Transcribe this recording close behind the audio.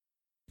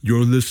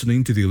You're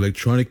listening to the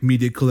Electronic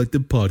Media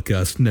Collective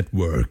Podcast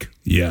Network.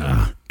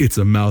 Yeah, it's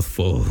a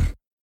mouthful.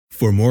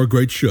 For more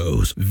great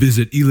shows,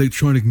 visit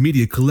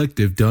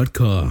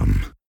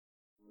electronicmediacollective.com.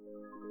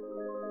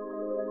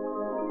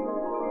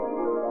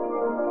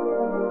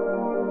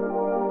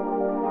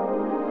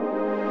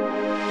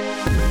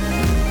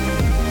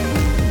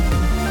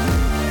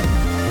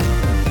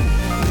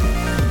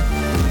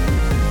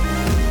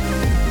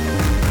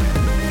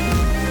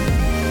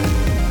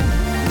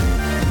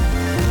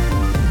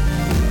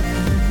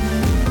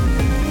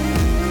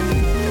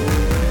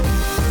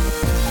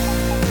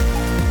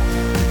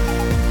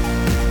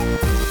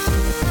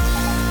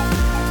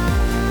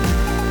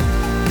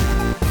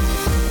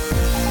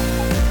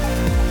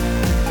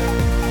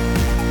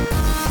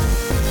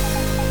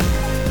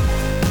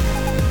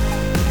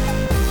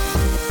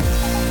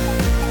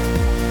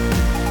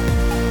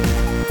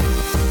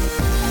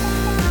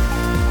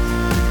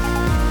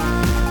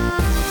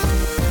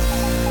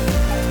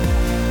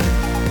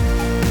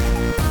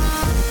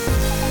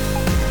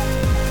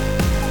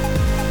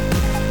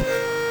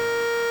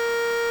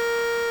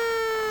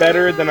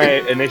 Better than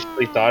I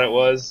initially thought it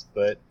was,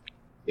 but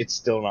it's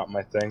still not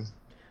my thing.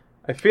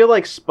 I feel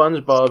like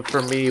SpongeBob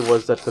for me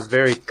was at the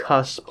very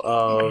cusp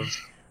of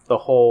the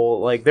whole,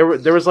 like, there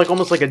was like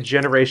almost like a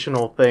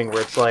generational thing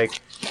where it's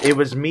like it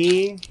was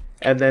me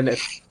and then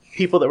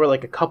people that were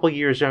like a couple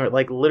years younger,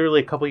 like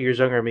literally a couple years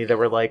younger than me, that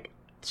were like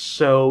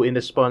so into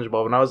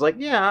SpongeBob, and I was like,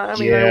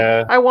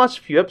 I watched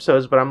a few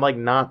episodes, but I'm like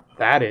not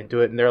that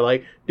into it, and they're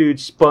like, dude,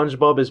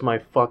 SpongeBob is my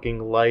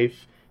fucking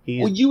life.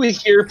 Well, you would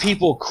hear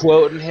people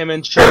quoting him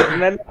and shit,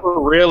 and I never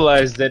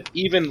realized that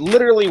even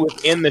literally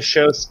within the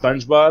show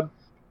SpongeBob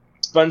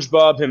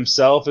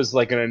himself is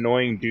like an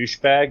annoying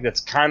douchebag. That's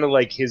kind of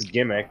like his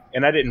gimmick,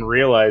 and I didn't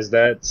realize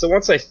that. So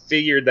once I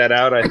figured that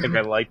out, I think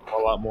I liked him a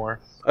lot more.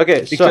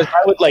 Okay, because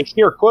I would like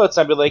hear quotes,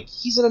 I'd be like,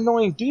 he's an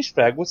annoying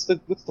douchebag. What's the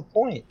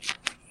point?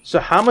 So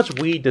how much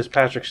weed does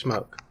Patrick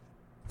smoke?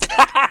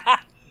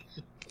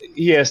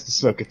 He has to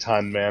smoke a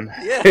ton, man.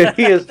 Yeah,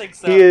 he is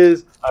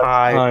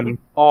high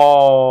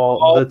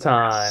all the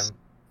time.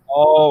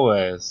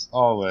 Always.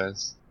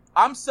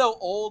 I'm so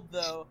old,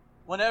 though.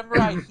 Whenever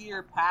I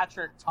hear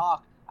Patrick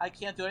talk, I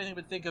can't do anything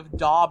but think of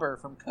Dauber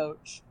from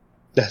Coach.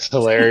 That's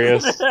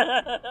hilarious. Do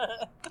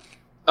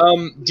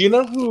you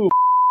know who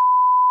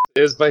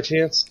is by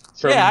chance?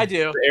 Yeah, I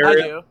do.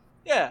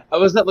 Yeah. I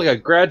was at like a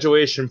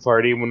graduation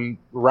party when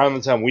around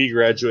the time we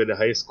graduated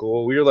high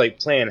school. We were like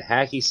playing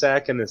hacky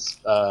sack in this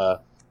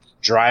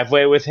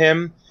driveway with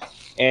him,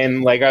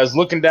 and like I was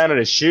looking down at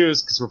his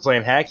shoes because we're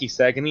playing hacky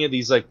sack, and he had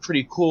these like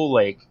pretty cool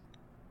like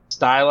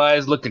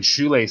stylized looking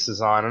shoelaces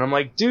on, and I'm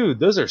like, dude,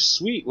 those are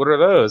sweet. What are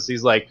those?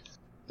 He's like,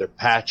 they're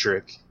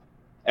Patrick.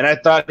 And I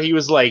thought he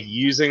was like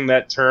using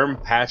that term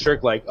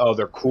Patrick like, oh,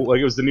 they're cool, like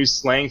it was the new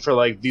slang for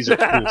like these are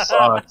cool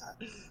socks.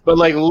 But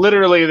like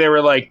literally they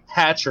were like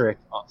Patrick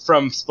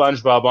from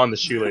SpongeBob on the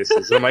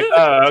shoelaces. And I'm like,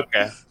 oh,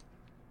 okay.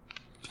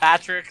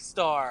 Patrick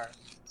Star.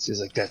 She's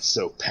like, that's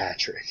so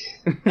Patrick.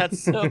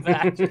 That's so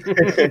Patrick.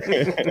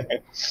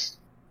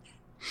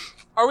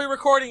 Are we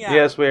recording, Adam?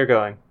 Yes, we are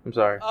going. I'm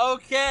sorry.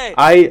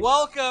 Okay.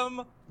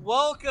 Welcome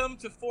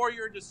to For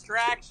Your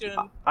Distraction.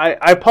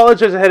 I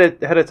apologize ahead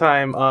of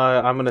time.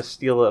 I'm going to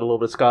steal it a little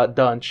bit, Scott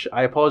Dunch.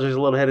 I apologize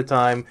a little ahead of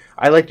time.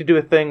 I like to do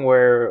a thing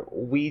where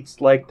we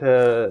like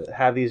to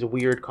have these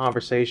weird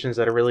conversations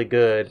that are really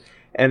good,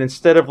 and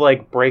instead of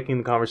like breaking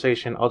the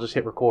conversation, I'll just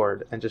hit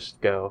record and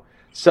just go.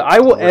 So I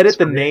will edit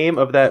the name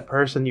of that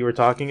person you were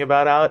talking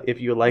about out if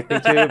you would like me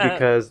to,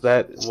 because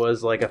that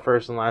was like a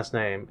first and last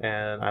name,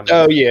 and I'm.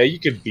 Oh yeah, you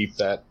could beep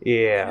that.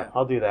 Yeah,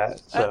 I'll do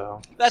that.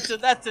 So that's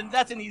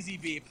an easy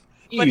beep.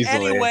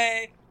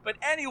 Easily. But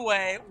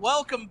anyway,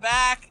 welcome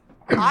back.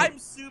 I'm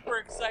super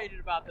excited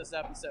about this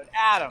episode,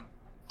 Adam.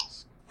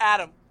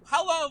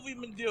 How long have we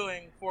been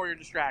doing For Your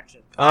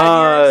Distraction?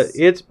 5 years?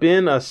 It's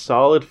been a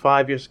solid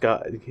 5 years.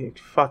 God,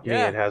 fuck me,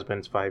 it has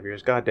been 5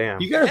 years. God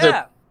damn. You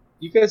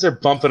guys are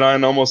bumping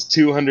on almost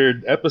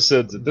 200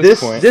 episodes at this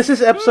point. This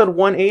is episode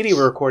 180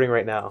 we're recording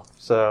right now.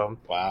 So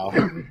wow.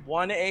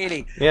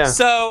 180. Yeah.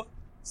 So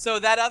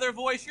that other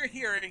voice you're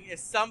hearing is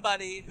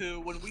somebody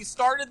who, when we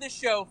started this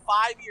show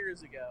 5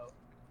 years ago,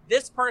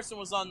 this person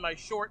was on my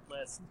short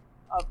list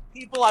of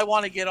people I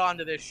want to get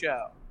onto this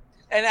show.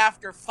 And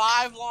after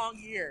 5 long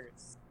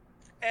years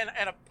and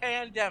a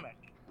pandemic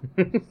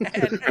and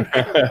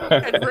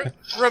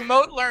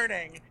remote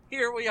learning,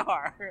 here we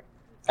are.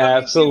 So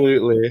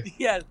Absolutely.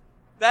 Yes.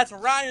 That's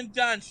Ryan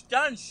Dunch.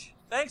 Dunch,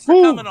 thanks for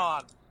coming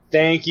on.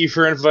 Thank you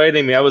for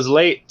inviting me. I was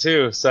late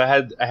too, so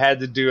I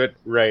had to do it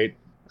right,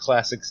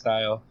 classic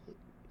style.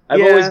 I've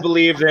always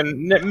believed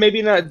in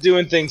maybe not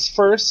doing things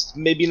first,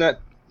 maybe not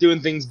doing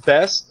things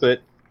best,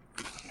 but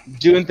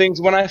doing things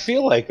when I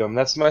feel like them.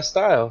 That's my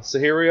style. So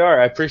here we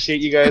are. I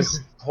appreciate you guys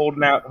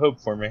holding out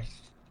hope for me.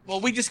 Well,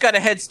 we just got a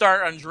head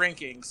start on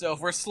drinking, so if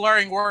we're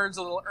slurring words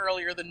a little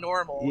earlier than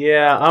normal...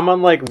 Yeah, I'm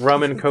on, like,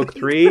 rum and Coke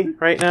 3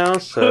 right now,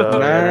 so...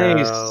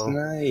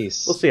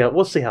 Nice.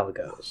 We'll see how it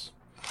goes.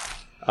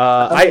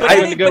 I'm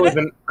going to go but with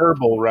an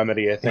herbal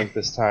remedy, I think,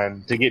 this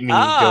time to get me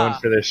going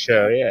for this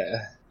show.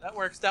 Yeah. That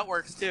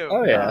works too.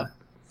 Oh yeah.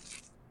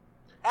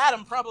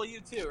 Adam, probably you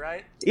too,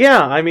 right?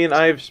 Yeah, I mean,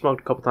 I've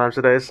smoked a couple times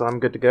today, so I'm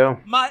good to go.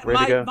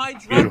 Ready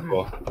to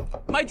go.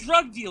 My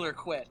drug dealer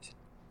quit.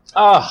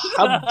 Oh,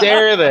 how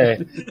dare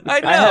they! I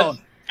know.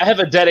 I have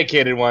a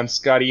dedicated one,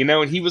 Scotty. You know,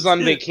 when he was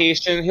on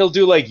vacation, he'll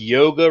do like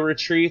yoga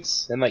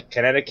retreats in like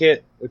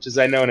Connecticut, which is,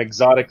 I know, an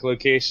exotic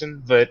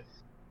location. But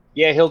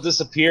yeah, he'll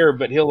disappear,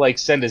 but he'll like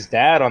send his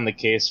dad on the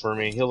case for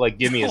me. He'll like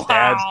give me his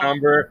dad's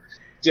number.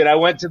 Dude, I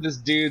went to this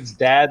dude's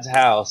dad's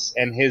house,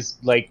 and his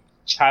like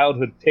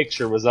childhood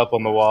picture was up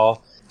on the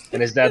wall.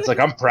 And his dad's like,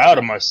 I'm proud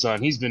of my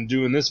son. He's been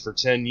doing this for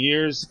 10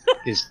 years.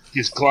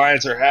 His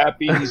clients are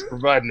happy. He's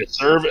providing a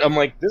service. I'm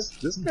like, this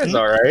guy's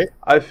all right.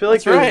 I feel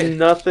like there's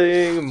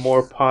nothing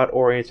more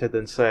pot-oriented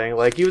than saying,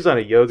 like, he was on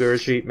a yoga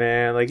retreat,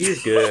 man. Like,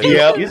 he's good.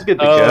 Yep. He's good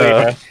to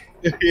go.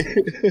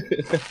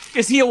 Yeah.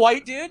 Is he a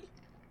white dude?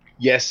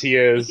 Yes, he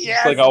is.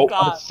 Yes, He's like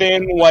a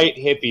thin white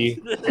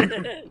hippie.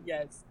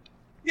 Yes.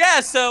 Yeah,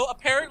 so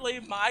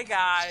apparently my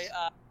guy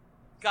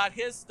got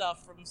his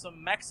stuff from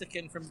some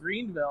Mexican from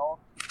Greenville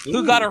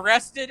who got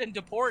arrested and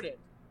deported.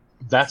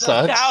 That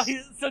sucks.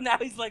 Now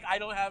he's like, I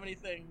don't have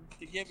anything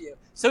to give you.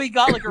 So he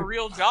got like a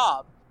real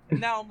job.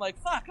 And now I'm like,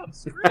 fuck, I'm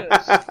screwed.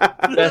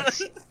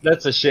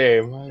 That's a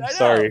shame. I'm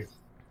sorry.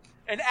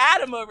 And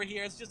Adam over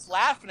here is just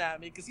laughing at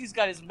me because he's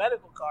got his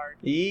medical card.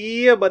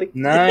 Yeah, buddy.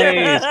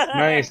 Nice,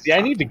 nice. Yeah,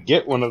 I need to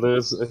get one of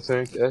those, I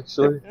think,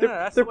 actually.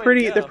 They're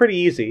pretty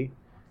easy,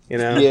 you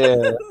know.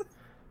 Yeah.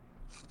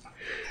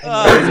 So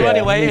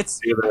anyway,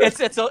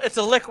 it's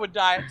a liquid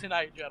diet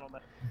tonight,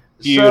 gentlemen.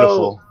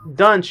 Beautiful. So,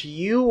 Dunch,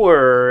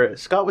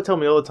 Scott would tell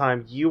me all the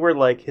time, you were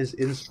like his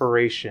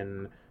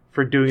inspiration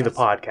for doing the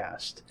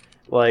podcast.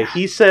 Like,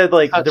 he said,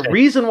 like, the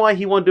reason why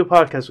he wanted to do a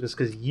podcast was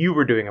because you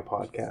were doing a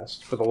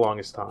podcast for the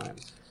longest time.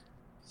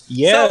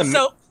 Yeah.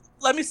 So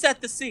let me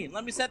set the scene.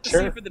 Let me set the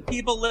scene for the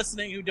people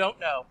listening who don't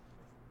know.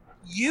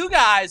 You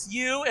guys,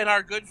 you and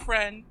our good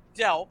friend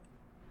Delp,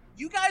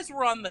 you guys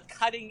were on the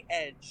cutting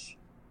edge.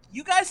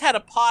 You guys had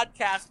a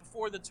podcast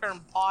before the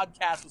term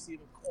podcast was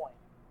even coined.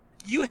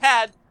 You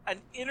had an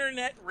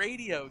internet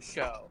radio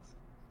show.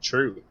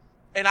 True.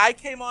 And I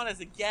came on as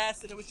a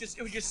guest, and it was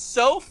just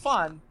so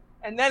fun.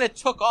 And then it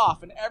took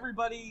off, and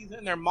everybody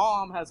and their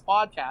mom has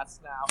podcasts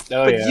now.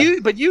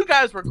 But you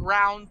guys were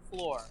ground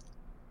floor.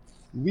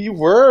 We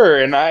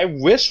were, and I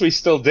wish we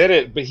still did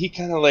it, but he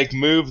kind of like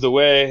moved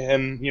away.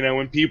 And you know,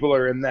 when people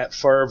are in that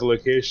far of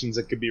locations,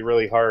 it could be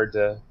really hard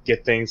to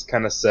get things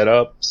kind of set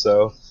up.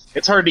 So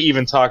it's hard to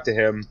even talk to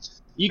him.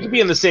 You could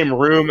be in the same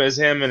room as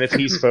him, and if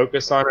he's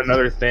focused on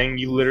another thing,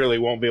 you literally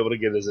won't be able to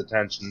get his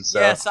attention. So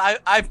yes,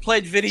 I've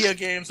played video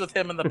games with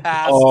him in the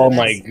past. Oh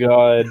my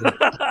god.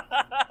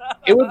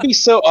 It would be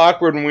so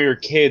awkward when we were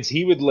kids.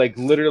 He would like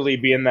literally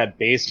be in that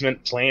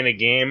basement playing a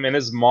game, and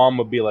his mom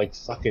would be like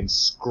fucking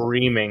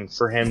screaming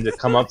for him to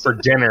come up for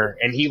dinner,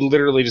 and he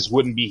literally just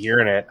wouldn't be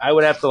hearing it. I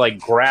would have to like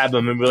grab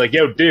him and be like,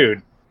 yo,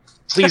 dude,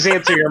 please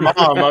answer your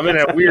mom. I'm in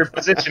a weird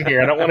position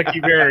here. I don't want to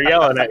keep hearing her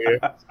yelling at you.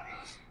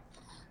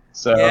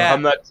 So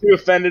I'm not too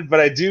offended, but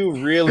I do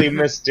really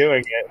miss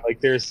doing it.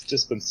 Like, there's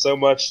just been so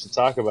much to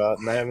talk about,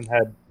 and I haven't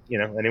had,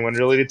 anyone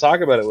really to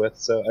talk about it with,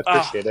 so I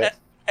appreciate it.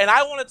 And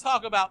I want to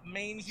talk about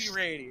Mangy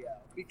Radio,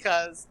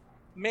 because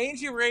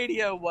Mangy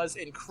Radio was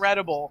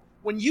incredible.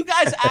 When you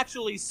guys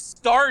actually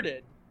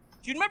started,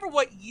 do you remember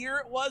what year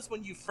it was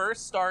when you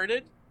first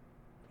started?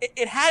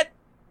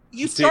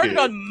 You started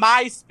on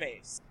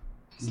MySpace.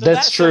 So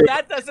That's true. So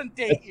that doesn't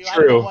date you. True. I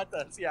don't know what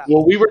does. Yeah.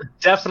 Well, we were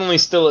definitely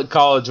still at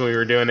college when we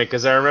were doing it,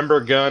 because I remember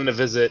going to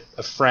visit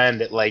a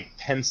friend at like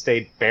Penn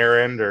State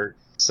Barron or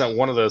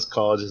one of those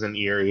colleges in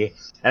Erie,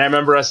 and I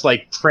remember us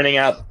like printing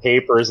out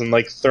papers and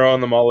like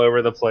throwing them all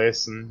over the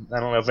place. And I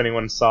don't know if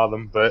anyone saw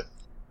them, but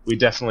we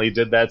definitely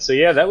did that. So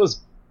yeah, that was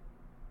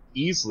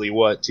easily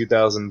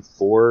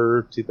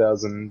 2004,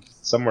 2000,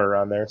 somewhere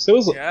around there. So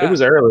it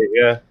was early.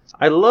 Yeah.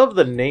 I love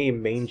the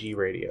name Mangy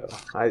Radio.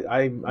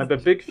 I'm a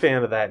big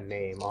fan of that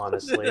name,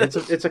 honestly.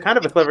 It's a kind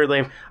of a clever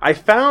name. I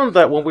found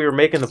that when we were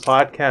making the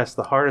podcast,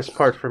 the hardest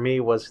part for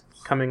me was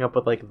coming up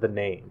with like the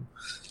name.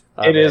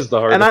 It is the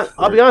hardest. And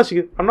I'll be honest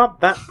with you, I'm not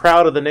that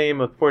proud of the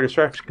name of For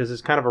Distraction because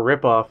it's kind of a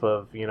ripoff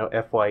of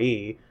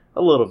FYE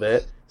a little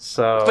bit.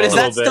 So, but is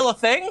that still a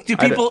thing?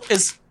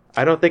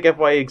 I don't think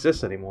FYE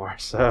exists anymore.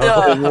 So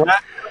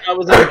I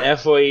was at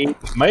FYE,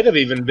 might have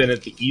even been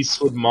at the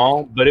Eastwood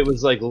Mall, but it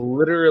was like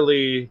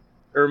literally,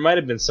 or it might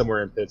have been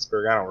somewhere in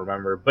Pittsburgh. I don't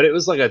remember, but it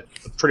was like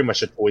pretty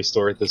much a toy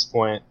store at this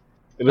point.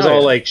 It was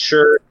all like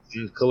shirts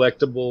and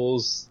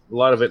collectibles. A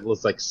lot of it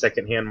was like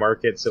secondhand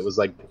markets. It was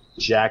like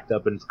jacked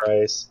up in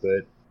price,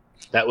 but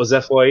that was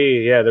FYE.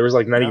 Yeah, there was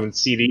like not even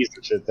CDs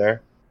and shit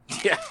there.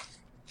 Yeah.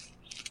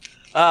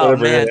 Oh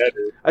man,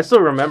 I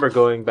still remember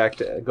going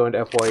to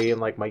FYE in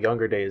like my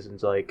younger days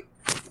and like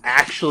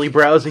actually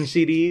browsing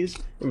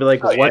CDs and be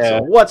like,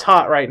 what's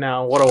hot right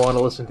now? What do I want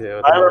to listen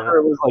to? I remember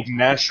it was like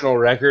National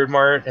Record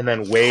Mart and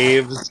then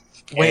Waves.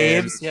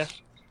 Waves, yeah.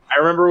 I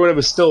remember when it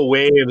was still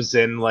Waves,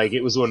 and like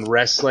it was when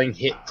wrestling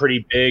hit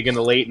pretty big in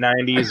the late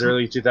 '90s,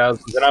 early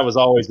 2000s, and I was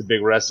always a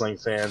big wrestling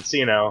fan.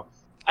 So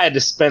I had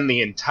to spend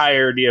the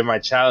entirety of my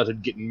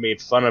childhood getting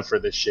made fun of for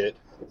this shit.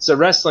 So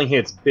wrestling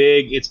hits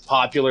big, it's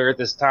popular at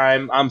this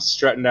time. I'm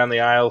strutting down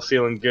the aisle,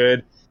 feeling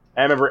good.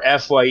 I remember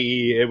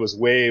FYE, it was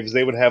Waves.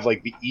 They would have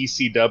like the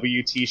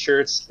ECW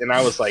T-shirts, and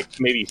I was like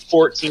maybe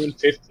 14,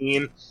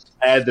 15.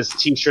 I had this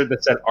T-shirt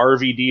that said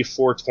RVD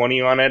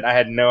 420 on it. I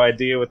had no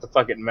idea what the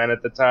fuck it meant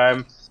at the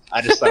time.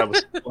 I just thought it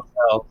was cool as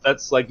hell.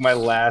 That's like my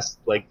last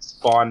like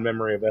spawn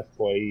memory of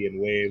FYE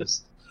and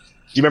Waves.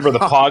 Do you remember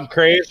the Pog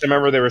craze? I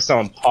remember they were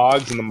selling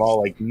Pogs in the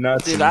mall like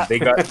nuts, Dude, and they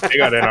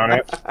got in on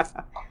it.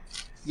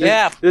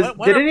 Yeah.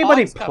 Did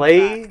anybody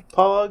play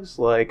Pogs?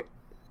 Like,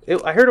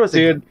 I heard it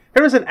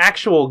was an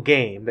actual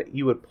game that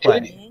you would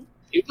play.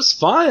 It was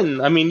fun.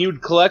 I mean,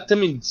 you'd collect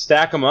them and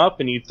stack them up,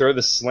 and you'd throw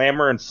the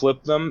slammer and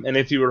flip them. And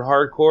if you were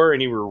hardcore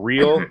and you were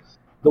real,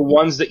 the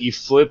ones that you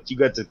flipped, you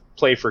got to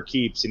play for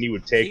keeps, and you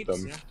would take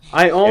them. Yeah.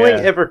 I only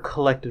ever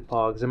collected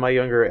Pogs in my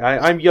younger.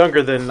 I'm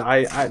younger than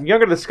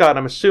Scott.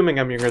 I'm assuming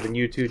I'm younger than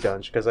you too,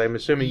 Dunch, because I'm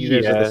assuming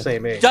you guys are the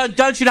same age.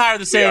 Dunch and I are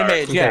the same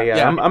age. Okay,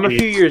 yeah. I'm a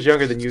few years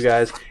younger than you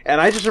guys,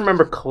 and I just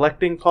remember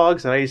collecting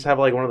Pogs, and I used to have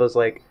like one of those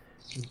like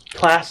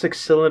plastic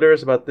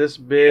cylinders about this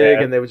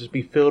big, and they would just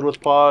be filled with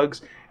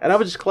Pogs, and I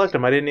would just collect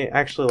them. I didn't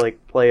actually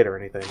like play it or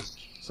anything.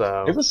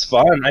 So it was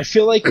fun. I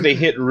feel like they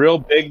hit real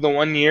big the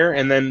one year,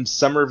 and then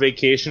summer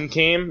vacation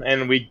came,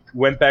 and we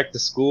went back to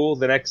school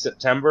the next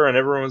September, and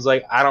everyone was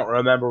like, "I don't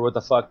remember what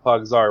the fuck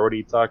Pogs are. What are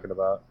you talking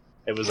about?"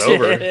 It was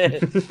over.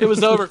 It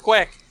was over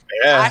quick.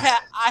 Yeah.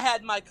 I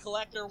had my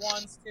collector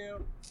ones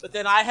too, but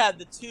then I had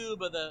the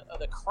tube of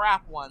the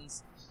crap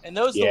ones, and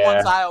those are the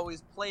ones I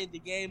always played the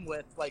game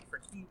with, like for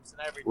keeps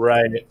and everything.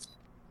 Right.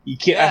 You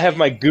can't. I have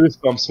my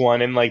Goosebumps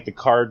one in like the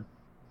card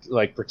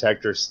like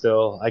protector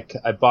still.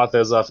 I bought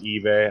those off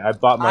eBay. I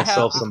bought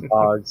myself some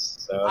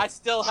Pogs. So. I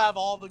still have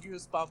all the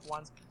Goosebump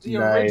ones, the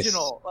Nice.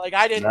 original. Like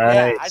I didn't. Nice.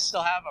 Yeah, I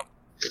still have them.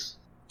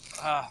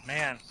 Oh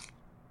man.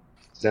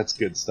 That's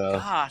good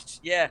stuff. Gosh,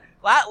 yeah.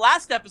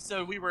 Last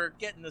episode we were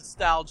getting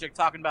nostalgic,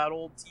 talking about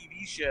old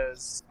TV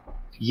shows.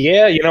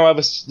 Yeah, I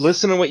was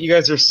listening to what you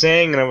guys are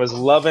saying, and I was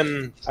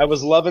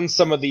loving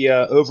some of the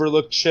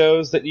overlooked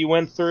shows that you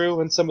went through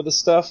and some of the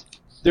stuff.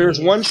 There was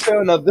one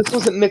show. Now this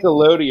wasn't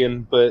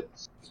Nickelodeon, but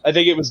I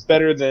think it was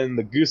better than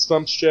the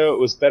Goosebumps show. It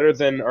was better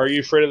than Are You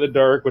Afraid of the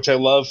Dark, which I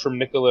love from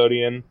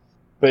Nickelodeon.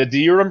 But do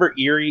you remember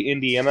Erie,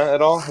 Indiana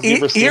at all? Have you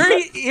ever seen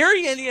that?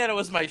 Erie, Indiana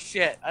was my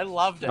shit. I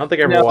loved it. I don't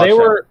think I ever watched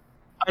that.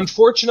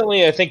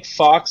 Unfortunately, I think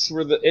Fox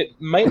it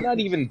might not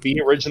even be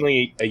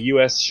originally a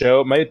U.S.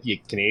 show. It might be a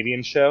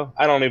Canadian show.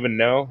 I don't even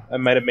know. I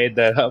might have made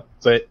that up.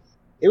 But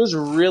it was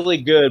really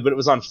good, but it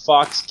was on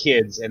Fox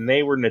Kids, and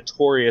they were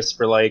notorious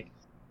for, like,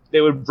 they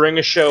would bring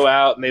a show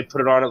out, and they'd put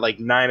it on at, like,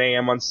 9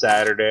 a.m. on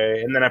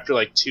Saturday, and then after,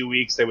 like, 2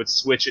 weeks, they would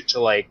switch it to,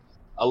 like,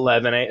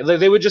 11 a.m.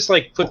 They would just,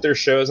 like, put their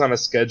shows on a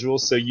schedule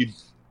so you'd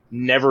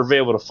never be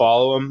able to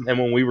follow them. And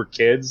when we were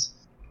kids,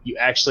 you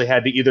actually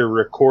had to either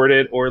record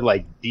it or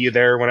like be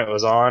there when it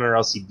was on, or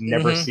else you'd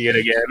never see it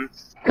again.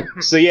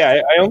 So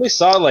yeah, I only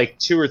saw like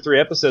 2 or 3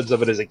 episodes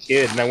of it as a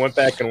kid, and I went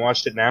back and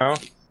watched it now.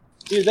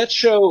 Dude, that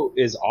show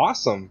is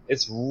awesome.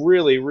 It's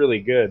really, really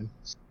good.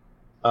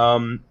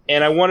 And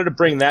I wanted to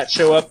bring that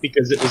show up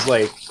because it was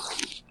like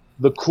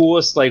the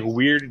coolest, like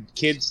weird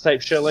kids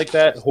type show like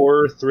that,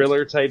 horror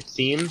thriller type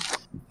theme.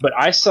 But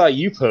I saw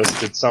you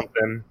posted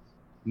something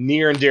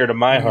near and dear to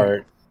my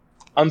heart.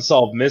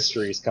 Unsolved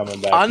Mysteries coming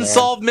back.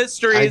 Unsolved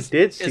Mysteries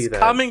is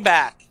coming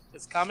back.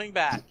 It's coming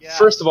back. Yeah.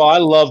 First of all, I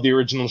love the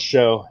original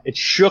show. It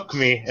shook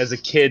me as a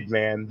kid,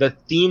 man. The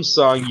theme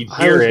song, you'd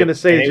hear it. I was gonna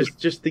say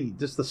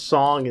just the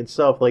song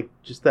itself, like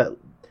just that.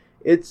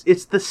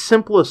 It's the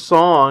simplest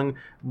song,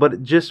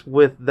 but just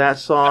with that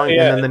song and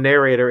then the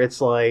narrator, it's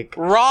like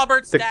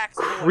Robert the Stack's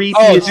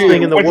creepiest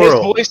thing in the when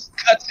world. When his voice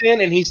cuts in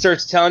and he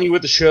starts telling you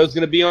what the show's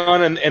gonna be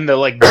on, and the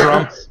like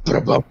drum.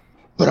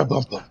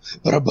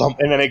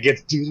 And then it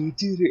gets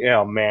doo-doo-doo-doo.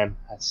 Oh man,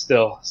 that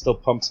still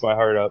pumps my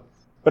heart up.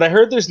 But I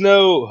heard there's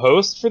no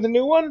host for the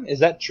new one.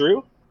 Is that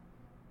true?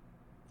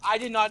 I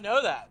did not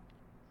know that.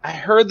 I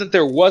heard that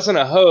there wasn't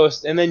a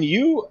host, and then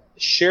you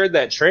shared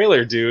that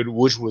trailer, dude,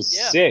 which was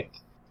sick.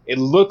 It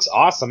looks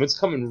awesome. It's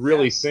coming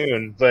really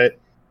soon. But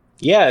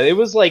yeah, it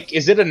was like,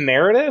 is it a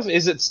narrative?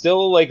 Is it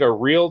still like a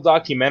real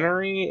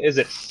documentary? Is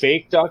it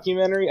fake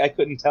documentary? I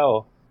couldn't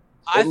tell.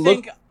 I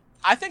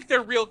think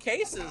they're real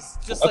cases,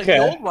 just like the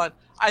old one.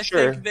 I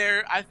think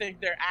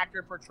they're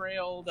accurate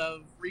portrayal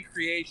of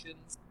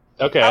recreations.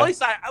 Okay. At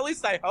least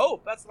I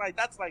hope. That's what I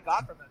got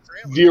from that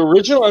trailer. The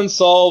original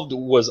Unsolved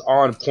was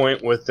on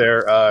point with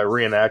their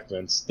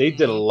reenactments. They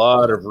did a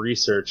lot of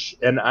research,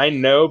 and I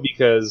know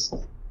because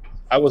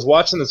I was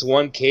watching this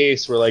one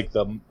case where like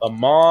a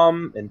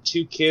mom and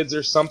 2 kids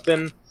or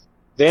something,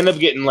 they end up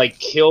getting like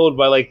killed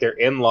by like their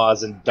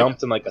in-laws and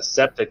dumped in like a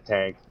septic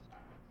tank.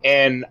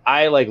 And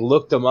I like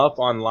looked them up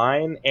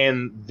online,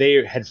 and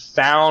they had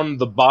found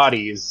the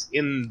bodies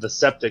in the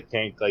septic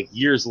tank like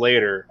years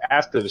later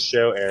after the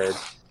show aired.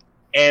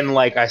 and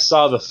like I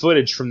saw the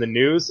footage from the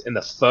news and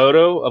the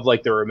photo of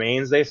like the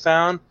remains they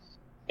found,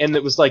 and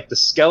it was like the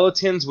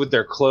skeletons with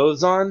their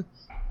clothes on,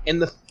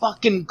 and the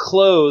fucking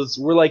clothes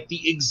were like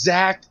the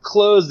exact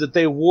clothes that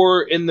they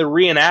wore in the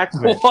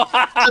reenactment.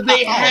 So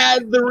they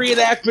had the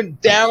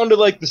reenactment down to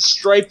like the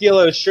striped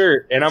yellow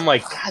shirt, and I'm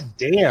like, God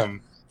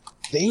damn,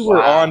 they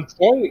were on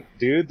point,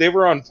 dude. They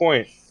were on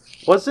point.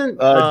 Wasn't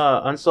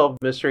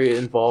Unsolved Mystery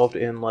involved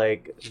in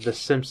like The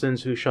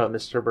Simpsons Who Shot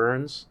Mr.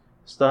 Burns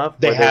stuff?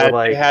 They had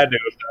to have done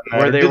that.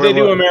 Where did they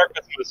do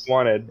America's Most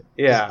Wanted?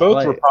 Yeah,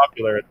 both were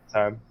popular at the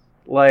time.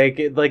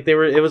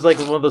 It was like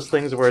one of those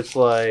things where it's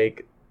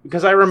like,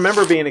 because I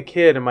remember being a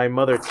kid and my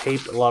mother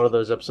taped a lot of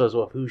those episodes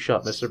of Who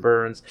Shot Mr.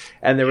 Burns,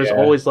 and there was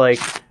always like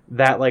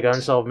that, like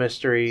Unsolved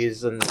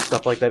Mysteries and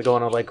stuff like that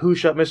going on, like Who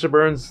Shot Mr.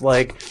 Burns,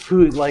 like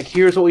who, like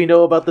here's what we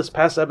know about this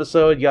past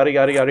episode, yada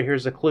yada yada.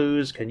 Here's the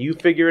clues. Can you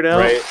figure it out?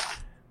 Right.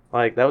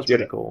 Like that was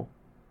pretty cool.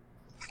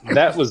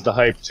 That was the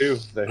hype too.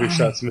 The Who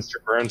Shot Mr.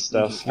 Burns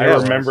stuff. I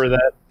remember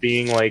that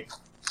being like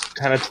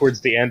kind of towards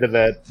the end of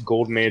that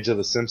golden age of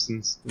The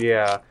Simpsons.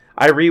 Yeah,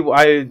 I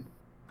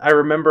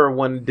remember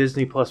when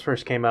Disney Plus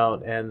first came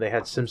out and they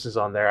had Simpsons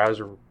on there. I was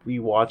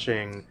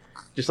rewatching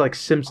just like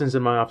Simpsons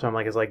in my off time,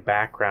 like as like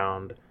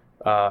background,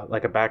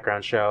 like a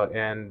background show.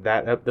 And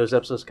those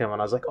episodes came on.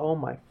 I was like, oh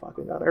my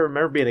fucking god! I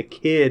remember being a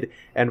kid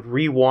and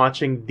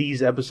rewatching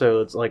these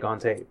episodes like on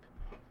tape.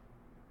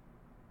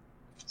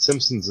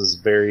 Simpsons is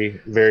very,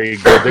 very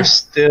good. They're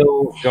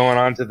still going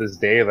on to this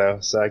day though,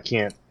 so I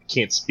can't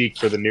speak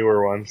for the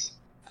newer ones.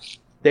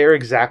 They're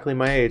exactly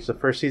my age. The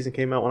first season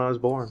came out when I was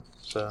born.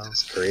 So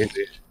that's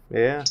crazy.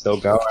 Yeah. Still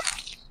going.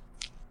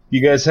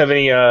 You guys have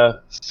any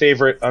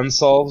favorite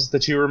unsolves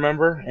that you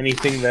remember?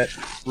 Anything that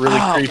really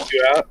creeped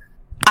you out?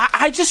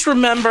 I just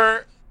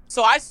remember.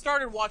 So I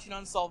started watching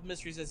Unsolved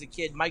Mysteries as a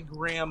kid. My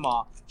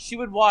grandma, she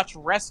would watch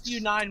Rescue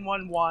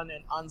 911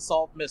 and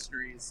Unsolved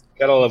Mysteries.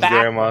 Gotta love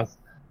grandma.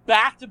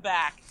 Back to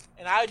back,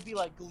 and I would be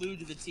like glued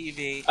to the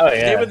TV. Oh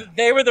yeah.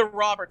 They were the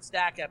Robert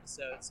Stack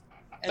episodes.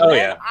 And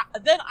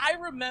then I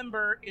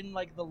remember in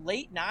like the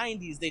late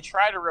 '90s they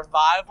tried a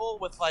revival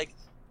with like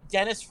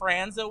Dennis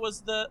Franza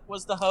was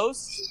the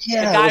host.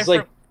 Yeah, the guy it was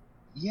like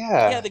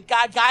the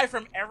guy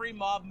from every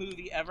mob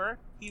movie ever.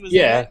 He was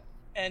in it,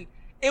 and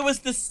it was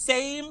the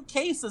same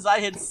cases I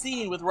had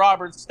seen with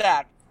Robert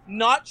Stack,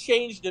 not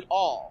changed at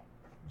all,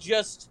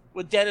 just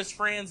with Dennis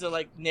Franza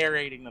like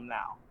narrating them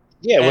now.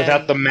 Yeah,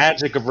 without the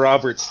magic of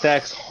Robert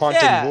Stack's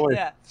haunting voice.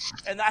 Yeah,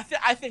 and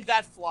I think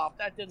that flopped.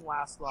 That didn't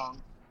last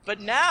long. But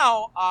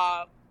now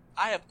I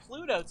have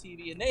Pluto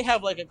TV, and they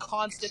have like a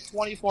constant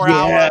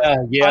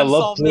 24-hour. Yeah, I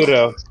love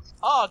Pluto.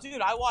 Oh,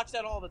 dude, I watch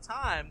that all the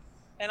time.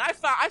 And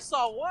I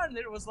saw one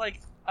that was like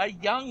a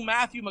young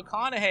Matthew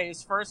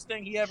McConaughey's first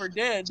thing he ever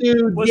did.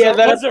 Dude, that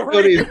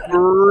episode is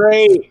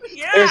great.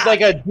 Yeah. There's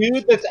like a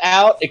dude that's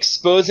out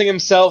exposing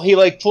himself. He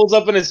like pulls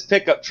up in his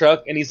pickup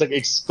truck and he's like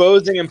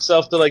exposing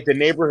himself to like the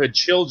neighborhood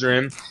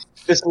children.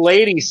 This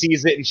lady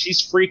sees it and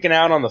she's freaking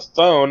out on the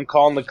phone,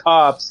 calling the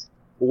cops.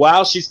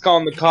 While she's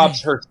calling the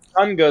cops, her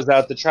son goes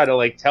out to try to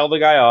like tell the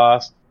guy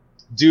off.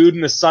 Dude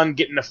and the son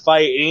get in a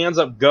fight. He ends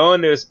up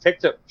going to his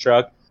pickup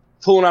truck,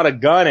 pulling out a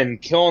gun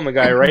and killing the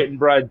guy right in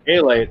broad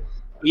daylight.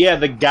 Yeah,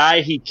 the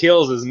guy he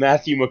kills is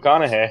Matthew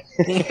McConaughey.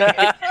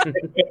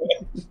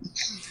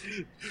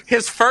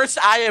 His first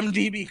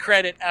IMDb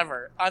credit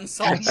ever.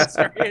 Unsolved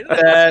Mysteries.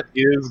 That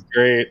is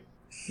great.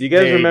 You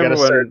guys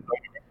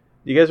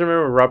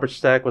remember Robert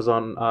Stack was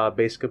on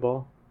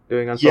Basketball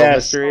doing Unsolved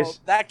Mysteries?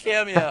 Oh, that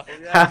cameo.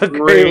 How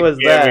great was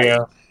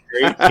that?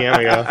 Great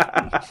cameo.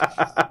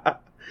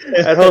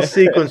 That whole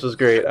sequence was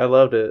great. I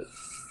loved it.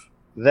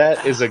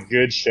 That is a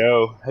good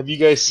show. Have you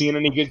guys seen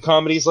any good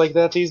comedies like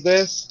that these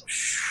days?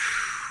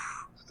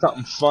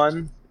 Something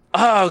fun?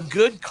 Oh,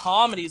 good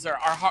comedies are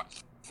hard,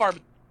 far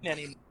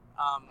anymore.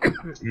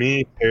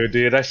 Me too,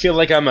 dude. I feel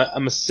like I'm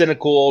a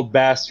cynical old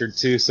bastard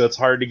too, so it's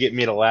hard to get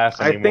me to laugh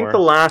anymore. I think the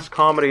last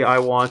comedy I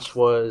watched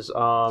was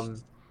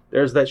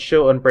there's that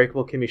show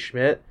Unbreakable Kimmy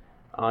Schmidt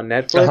on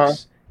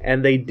Netflix,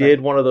 and they did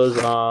one of those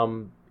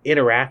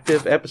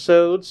interactive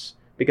episodes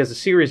because the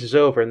series is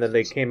over, and then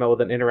they came out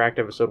with an interactive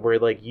episode where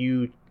like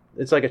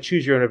it's like a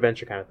choose your own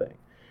adventure kind of thing.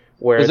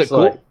 Where is it's it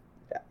cool? Like,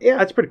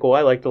 yeah, it's pretty cool.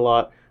 I liked it a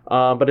lot.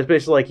 But it's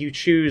basically like you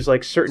choose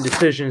like certain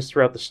decisions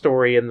throughout the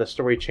story, and the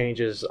story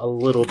changes a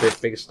little bit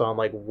based on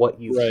like what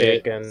you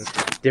pick and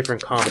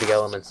different comedy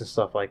elements and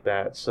stuff like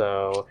that.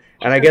 So,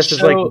 and I guess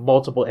there's like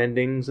multiple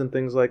endings and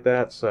things like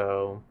that.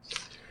 So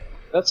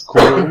that's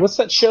cool. What's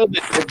that show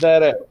that did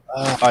that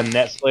on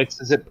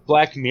Netflix? Is it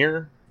Black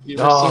Mirror?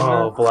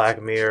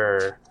 Black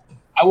Mirror.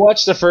 I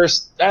watched the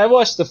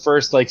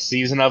first like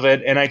season of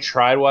it, and I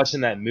tried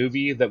watching that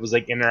movie that was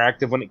like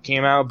interactive when it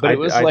came out, but it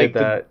was like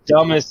the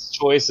dumbest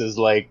choices.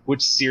 Like,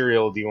 which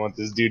cereal do you want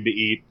this dude to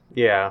eat?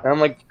 Yeah, and I'm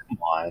like, come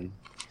on.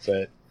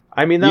 But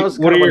I mean, that was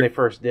kind of when they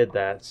first did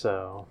that.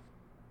 So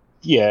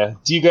yeah,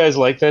 do you guys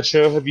like that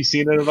show? Have you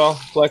seen it at all,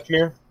 Black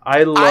Mirror?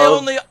 I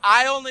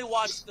only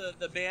watched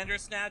the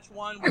Bandersnatch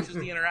one, which is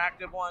the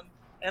interactive one.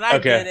 and I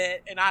Okay. did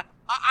it, and I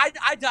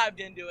dived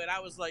into it. I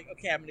was like,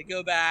 okay, I'm gonna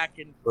go back,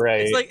 and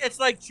Right. it's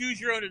like Choose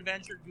Your Own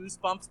Adventure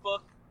Goosebumps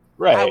book.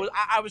 Right.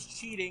 I was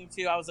cheating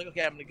too. I was like,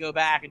 okay, I'm gonna go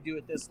back and do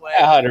it this way.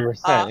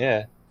 100%.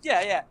 Yeah.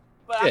 Yeah.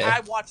 But Yeah. I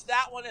watched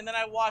that one, and then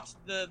I watched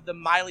the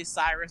Miley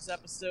Cyrus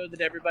episode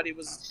that everybody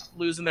was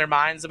losing their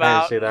minds I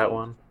about. didn't see that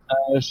one.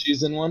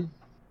 She's in one.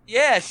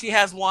 Yeah, she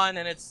has one,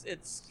 and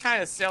it's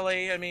kind of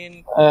silly. I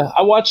mean,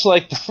 I watched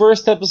like the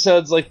first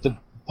episodes, like the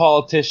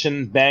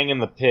politician banging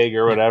the pig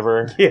or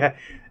whatever. Yeah,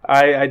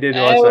 I did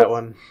watch that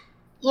one.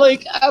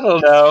 Like, I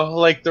don't know.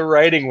 Like the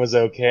writing was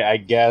okay, I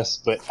guess,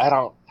 but I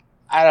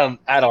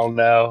don't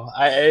know.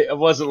 I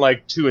wasn't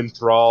like too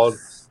enthralled.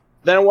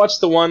 Then I watched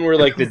the one where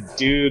like the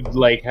dude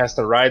like has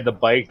to ride the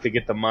bike to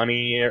get the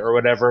money or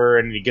whatever,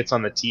 and he gets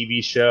on the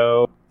TV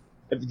show.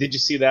 Did you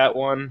see that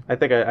one? I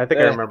think I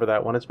remember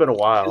that one. It's been a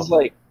while. It's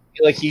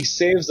like he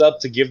saves up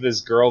to give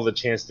this girl the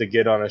chance to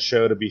get on a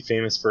show to be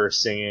famous for her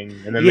singing,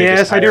 and then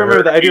Yes, I do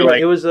remember that. I do.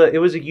 Like, It was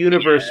a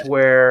universe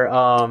where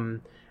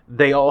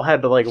they all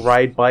had to like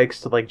ride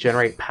bikes to like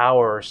generate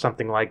power or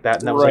something like that,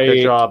 and that was like their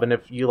Right. job. And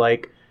if you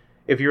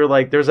were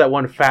like, there's that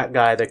one fat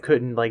guy that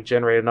couldn't like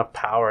generate enough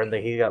power, and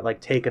he got like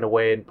taken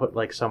away and put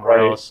like somewhere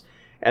Right. else.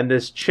 And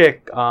this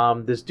chick,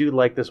 this dude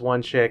liked this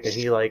one chick, and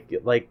he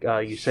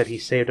you said he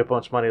saved a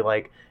bunch of money,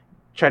 like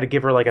tried to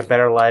give her like a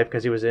better life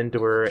because he was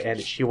into her, and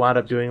she wound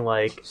up doing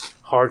like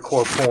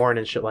hardcore porn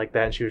and shit like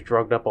that, and she was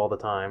drugged up all the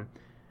time.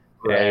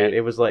 Right. And it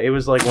was like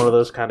one of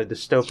those kind of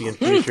dystopian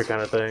future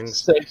kind of things.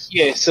 So,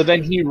 yeah, so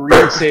then he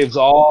saves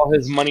all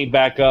his money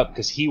back up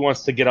because he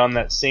wants to get on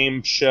that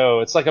same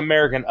show. It's like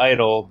American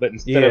Idol, but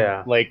instead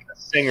Yeah. of like a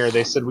singer,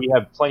 they said we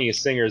have plenty of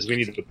singers. We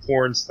need a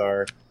porn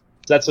star. So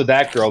that's what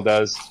that girl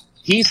does.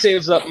 He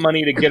saves up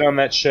money to get on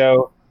that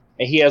show,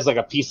 and he has like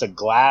a piece of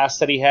glass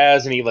that he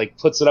has, and he like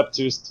puts it up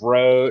to his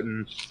throat,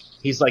 and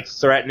he's like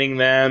threatening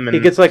them. And He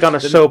gets like on a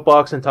then-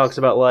 soapbox and talks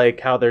about like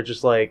how they're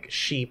just like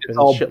sheep and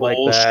all shit like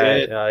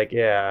bullshit. that. Like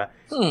yeah,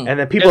 hmm. and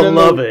then people then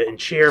love it and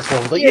cheer for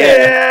him. Like Yeah.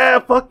 yeah,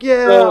 fuck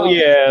yeah. So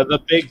yeah, the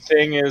big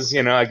thing is,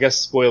 I guess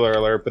spoiler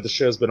alert, but the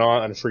show's been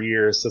on for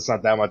years, so it's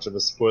not that much of a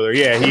spoiler.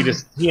 Yeah,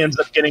 he ends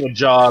up getting a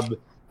job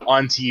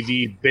on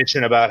TV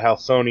bitching about how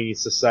phony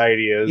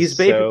society is. He's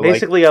so,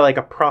 basically like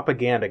a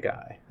propaganda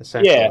guy,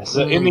 essentially. yeah,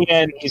 so in the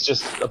end, he's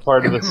just a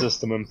part of the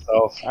system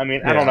himself. I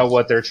mean, I Yeah. don't know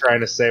what they're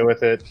trying to say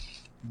with it,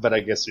 but I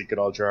guess we could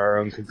all draw our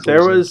own conclusions.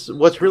 There was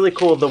what's really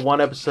cool. The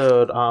one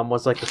episode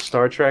was like the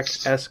Star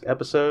Trek-esque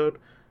episode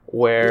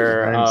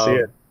where I didn't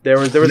see it. there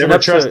was Never an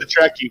episode. trust a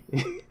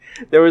Trekkie.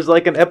 There was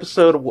like an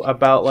episode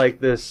about like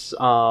this.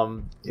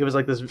 It was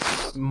like this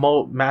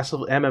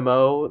massive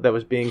MMO that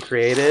was being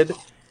created,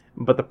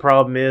 but the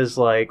problem is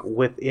like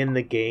within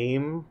the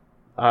game,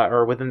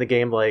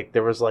 like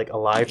there was like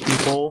alive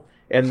people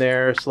in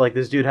there. So like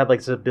this dude had like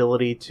this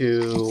ability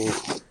to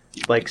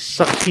like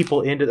suck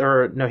people into,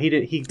 or no,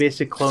 he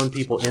basically cloned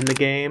people in the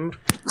game.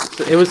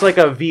 So it was like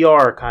a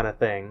VR kind of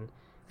thing.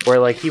 Where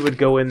like he would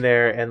go in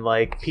there and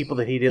like people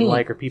that he didn't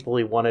like or people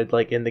he wanted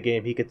like in the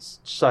game he could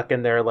suck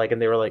in there, like,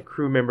 and they were like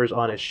crew members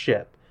on his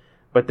ship,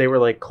 but they were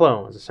like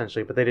clones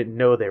essentially, but they didn't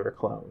know they were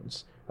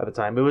clones at the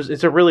time.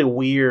 It's a really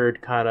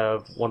weird kind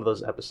of one of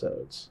those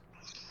episodes.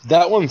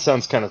 That one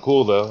sounds kind of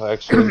cool, though.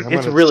 Actually, I'm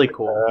It's gonna really check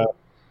cool. that out.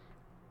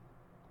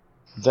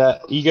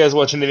 That you guys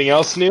watch anything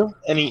else new?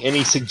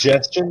 Any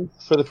suggestions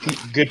for the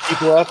good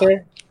people out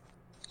there?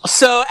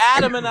 So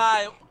Adam and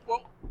I,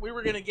 well, we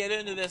were going to get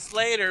into this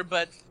later,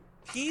 but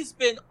he's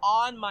been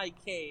on my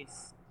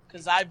case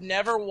because I've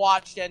never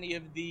watched any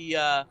of the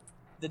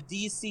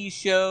DC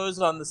shows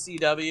on the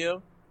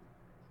CW.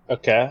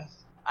 Okay, I'm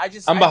I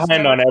just behind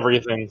never- on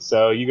everything,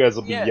 so you guys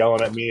will be Yeah.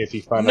 yelling at me if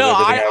you find No,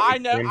 out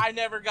everything I I haven't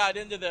never got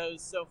into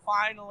those. So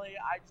finally,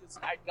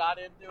 I got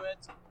into it.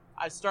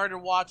 I started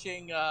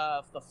watching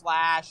The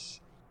Flash,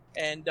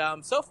 and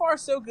so far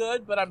so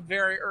good. But I'm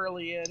very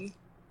early in.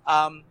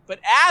 But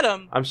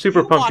Adam, I'm super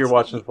you pumped you're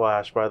watched- watching The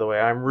Flash, by the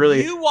way. I'm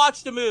really You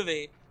watched a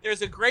movie.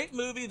 There's a great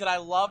movie that I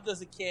loved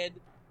as a kid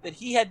that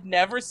he had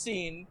never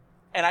seen,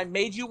 and I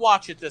made you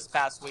watch it this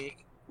past week.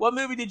 What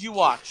movie did you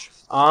watch?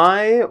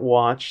 I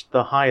watched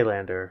The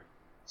Highlander.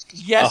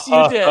 Yes,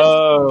 you did.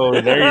 Oh,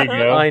 there you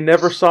go. I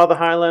never saw The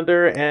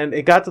Highlander, and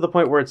it got to the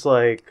point where it's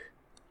like,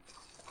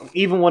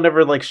 even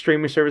whenever like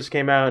streaming service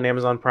came out and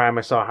Amazon Prime,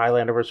 I saw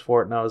Highlander vs.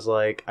 Fort, and I was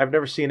like, I've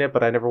never seen it,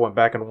 but I never went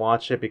back and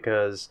watched it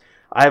because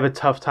I have a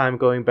tough time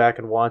going back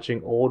and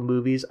watching old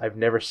movies I've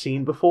never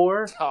seen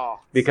before Oh,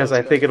 because so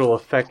I good. think it'll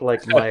affect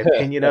like my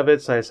opinion of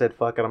it. So I said,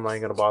 "Fuck it, I'm not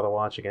even gonna bother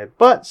watching it."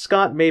 But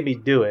Scott made me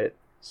do it,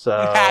 so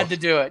You had to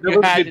do it. That You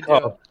was a had to good do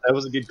it. call. That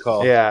was a good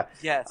call. yeah.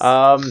 Yes.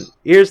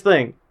 Here's the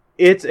thing.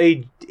 It's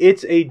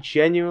a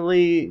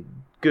genuinely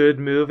good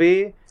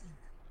movie.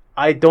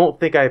 I don't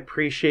think I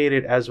appreciate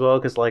it as well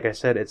because, like I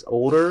said, it's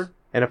older.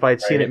 And if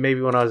I'd seen Right. it maybe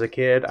when I was a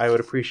kid, I would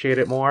appreciate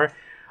it more.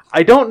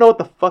 I don't know what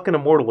the fucking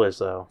Immortal is,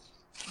 though.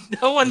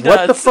 No one does.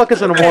 What the fuck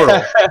is an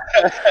immortal?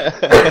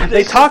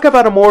 They talk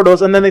about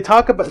immortals, and then they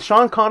talk about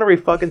Sean Connery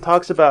fucking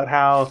talks about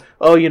how,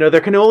 oh, you know,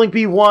 there can only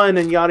be one,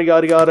 and yada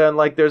yada yada, and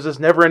like there's this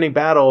never-ending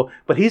battle.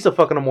 But he's a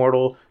fucking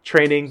immortal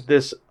training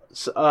this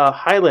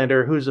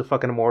Highlander who's a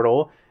fucking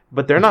immortal,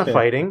 but they're not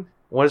fighting.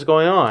 What is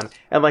going on?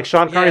 And like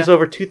Sean Connery's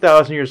over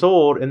 2,000 years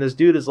old, and this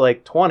dude is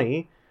like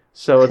 20.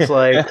 So it's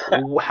like,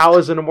 how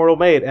is an immortal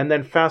made? And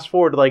then fast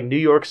forward to like New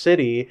York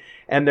City,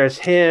 and there's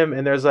him,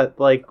 and there's that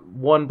like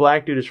one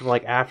black dude is from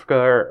like Africa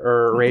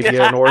or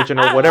Arabian origin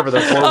or whatever,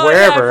 wherever.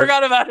 Yeah, I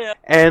forgot about him.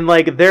 And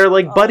like they're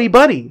like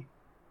buddy,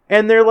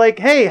 and they're like,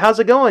 hey, how's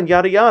it going?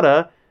 Yada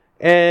yada,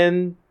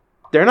 and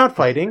they're not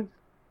fighting.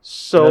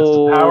 So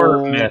that's the power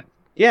of myth.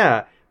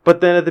 Yeah. But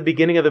then at the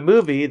beginning of the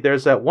movie,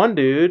 there's that one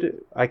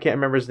dude, I can't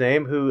remember his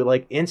name, who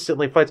like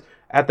instantly fights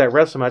at that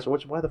wrestling match.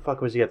 Which, why the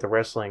fuck was he at the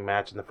wrestling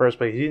match in the first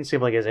place? He didn't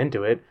seem like he was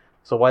into it,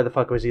 so why the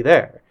fuck was he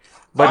there?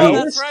 But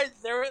that's right.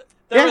 There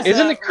was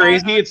isn't it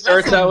crazy? It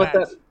starts out with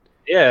that.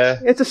 Yeah,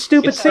 it's a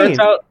stupid scene.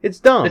 It's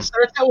dumb. It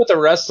starts out with a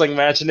wrestling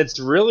match, and it's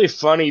really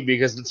funny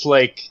because it's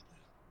like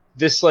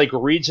this like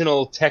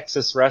regional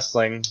Texas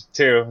wrestling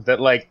too.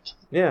 That like,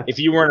 if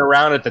you weren't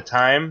around at the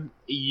time,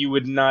 you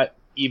would not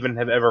even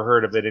have ever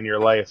heard of it in your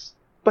life.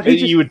 But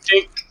you would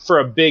think for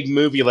a big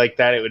movie like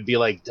that, it would be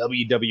like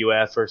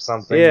WWF or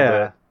something.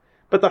 Yeah.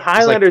 But the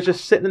Highlander's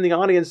just sitting in the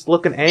audience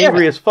looking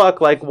angry as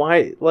fuck. Like,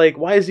 why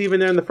is he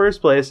even there in the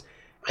first place?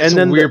 It's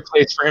a weird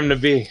place for him to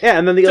be. Yeah,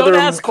 and then the Don't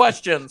ask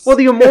questions. Well,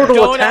 the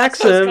immortal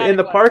attacks him in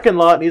the parking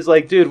lot, and he's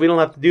like, dude, we don't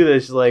have to do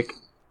this. He's like,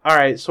 all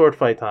right, sword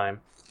fight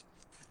time.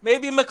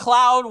 Maybe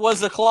McLeod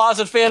was a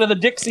closet fan of the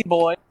Dixie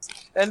Boys,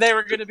 and they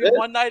were going to be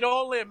one night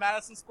only at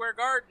Madison Square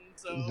Garden.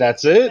 So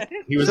that's it.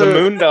 He was a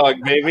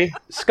moondog, baby.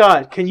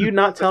 Scott, can you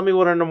not tell me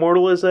what an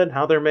immortal is and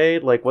how they're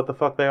made? Like, what the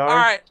fuck they are? All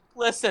right,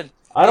 listen.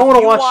 I don't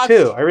want to watch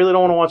 2. I really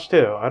don't want to watch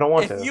 2. I don't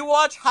want to. If you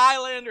watch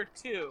Highlander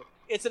 2,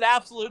 it's an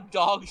absolute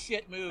dog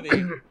shit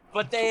movie.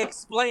 But they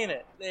explain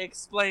it.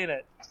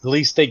 At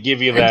least they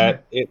give you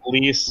that. At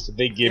least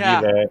they give you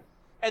that.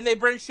 And they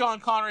bring Sean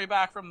Connery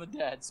back from the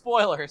dead.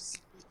 Spoilers.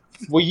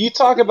 Well, you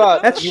talk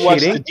about that's you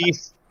watch the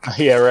DC.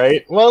 Yeah,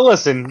 right. Well,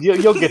 listen,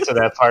 you'll get to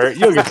that part.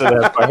 You'll get to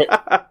that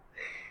part.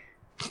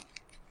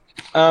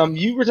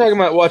 You were talking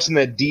about watching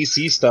that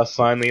DC stuff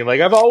finally.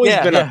 Like, I've always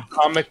been a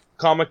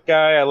comic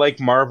guy. I like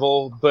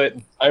Marvel, but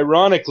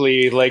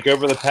ironically, like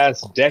over the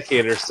past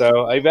decade or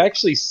so, I've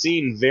actually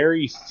seen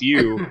very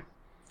few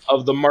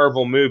of the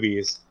Marvel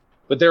movies.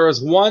 But there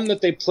was one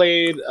that they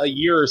played a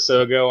year or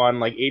so ago on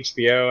like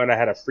HBO, and I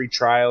had a free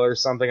trial or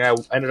something. I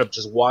ended up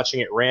just watching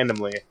it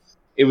randomly.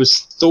 It was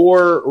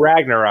Thor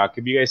Ragnarok.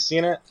 Have you guys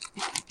seen it?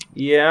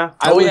 Yeah.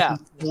 I was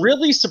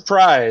really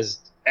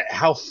surprised at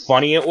how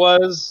funny it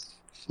was.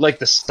 Like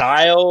the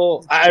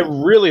style. I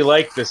really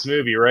like this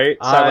movie, right?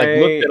 So I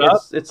looked it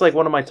up. It's like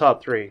one of my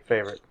top 3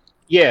 favorite.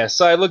 Yeah,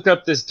 so I looked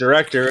up this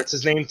director. It's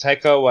his name,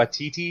 Taika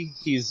Waititi.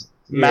 He's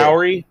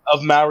Maori,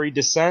 of Maori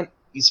descent.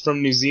 He's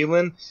from New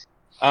Zealand.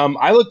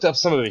 I looked up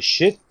some of his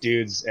shit,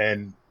 dudes,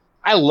 and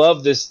I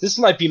love this. This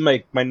might be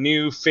my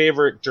new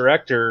favorite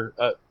director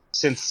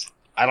since,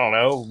 I don't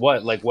know,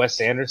 like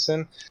Wes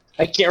Anderson.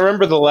 I can't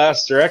remember the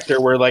last director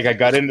where like I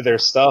got into their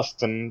stuff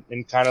and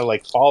kind of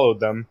like followed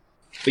them.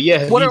 But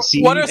yeah, what are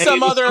some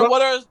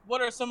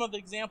of the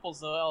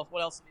examples though?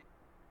 What else?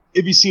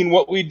 Have you seen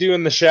What We Do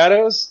in the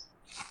Shadows?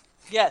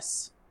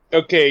 Yes.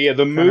 Okay, yeah,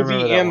 the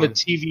movie and the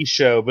TV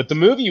show, but the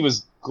movie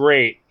was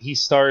great. He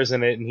stars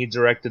in it and he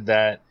directed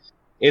that.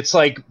 It's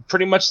like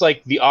pretty much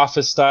like The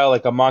Office style,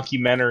 like a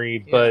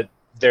mockumentary, but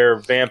they're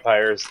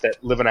vampires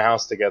that live in a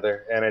house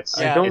together, and it's.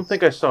 I don't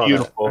think I saw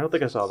beautiful. that. I don't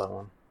think I saw that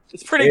one.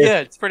 It's pretty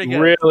good. It's pretty good.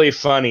 Really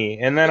funny.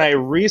 And then I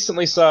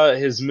recently saw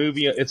his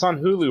movie. It's on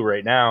Hulu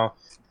right now.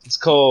 It's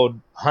called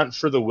Hunt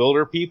for the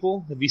Wilder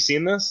People. Have you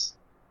seen this?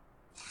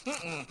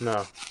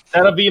 No.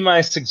 That'll be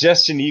my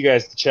suggestion to you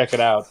guys to check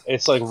it out.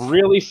 It's like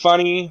really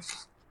funny.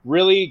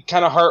 Really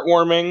kind of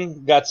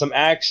heartwarming, got some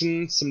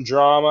action, some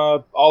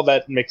drama, all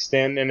that mixed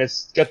in, and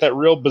it's got that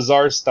real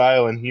bizarre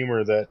style and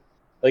humor that,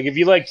 like, if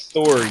you like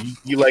Thor,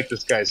 you like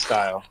this guy's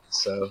style.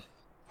 So,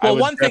 well,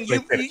 one thing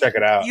check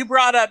it out. You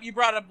brought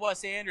up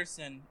Wes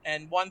Anderson,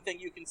 and one thing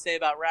you can say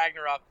about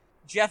Ragnarok,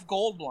 Jeff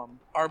Goldblum,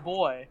 our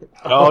boy.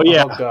 Oh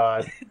yeah, oh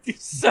god,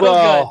 he's so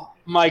good.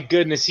 My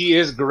goodness, he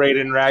is great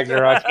in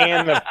Ragnarok,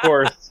 and of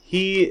course,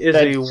 he is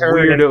a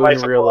weirdo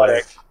in real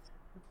life.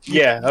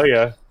 Yeah, oh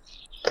yeah.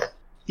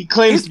 He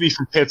claims to be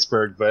from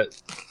Pittsburgh, but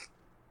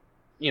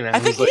you know, I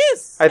think he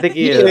is. I think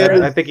he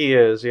is. I think he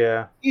is.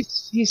 Yeah.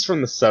 He's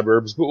from the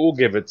suburbs, but we'll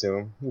give it to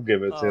him.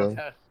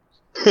 Okay.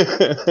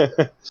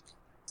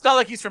 It's not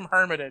like he's from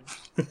Hermitage.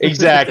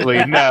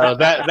 Exactly. No,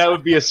 that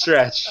would be a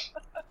stretch.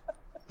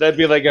 That'd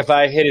be like if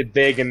I hit it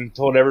big and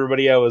told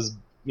everybody I was,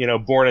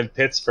 born in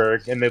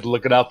Pittsburgh, and they'd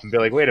look it up and be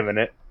like, "Wait a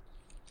minute,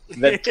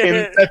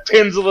 that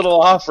pin's a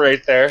little off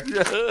right there."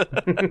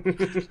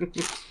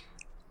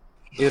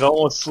 It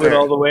almost slid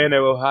all the way into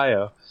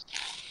Ohio.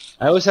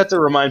 I always have to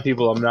remind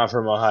people I'm not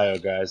from Ohio,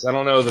 guys. I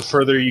don't know the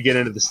further you get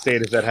into the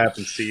state if that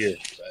happens to you.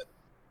 But.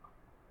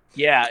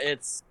 Yeah,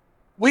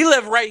 We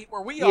live right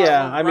where we are.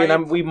 Yeah, I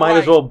mean, we might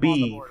as well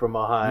be from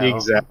Ohio,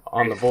 Exactly.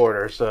 on the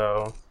border.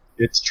 So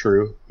It's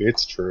true.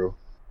 It's true.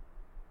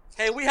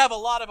 Hey, we have a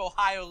lot of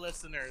Ohio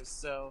listeners,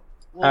 so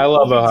I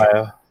love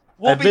Ohio.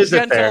 We'll I be visit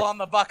gentle there. on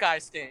the Buckeye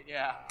State.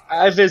 Yeah.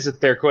 I visit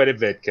there quite a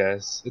bit,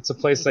 guys. It's a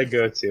place I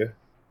go to.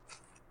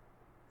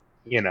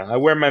 You know, I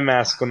wear my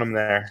mask when I'm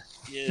there.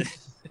 Yeah.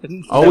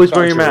 always No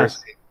wear your mask.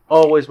 controversy.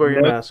 Always wear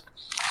your No. mask.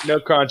 No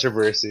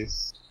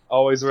controversies.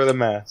 Always wear the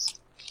mask.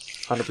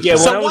 100%. Yeah,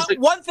 when I So was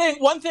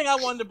one thing I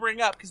wanted to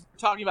bring up, because we're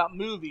talking about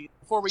movies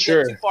before we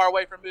Sure. get too far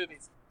away from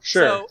movies.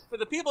 Sure, So for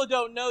the people who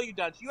don't know you,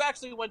 Dutch, you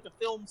actually went to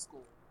film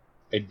school.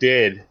 I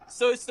did.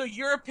 So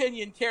your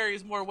opinion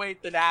carries more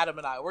weight than Adam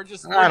and I. We're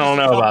just I don't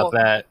know about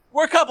that.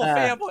 We're a couple Uh,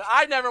 fanboys.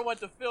 I never went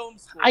to film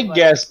school. I but-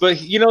 guess,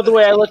 but you know the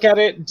way I look at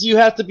it? Do you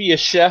have to be a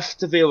chef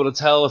to be able to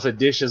tell if a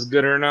dish is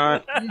good or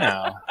not?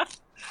 No.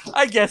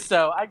 I guess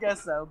so.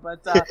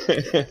 But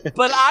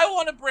but I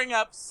want to bring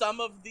up some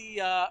of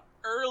the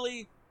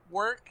early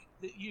work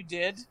that you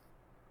did.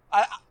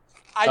 I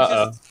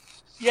just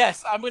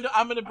yes, I'm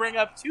gonna bring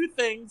up two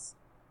things,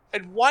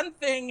 and one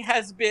thing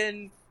has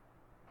been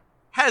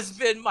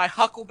my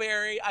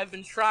Huckleberry. I've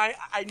been trying.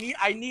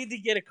 I need to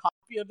get a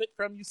copy of it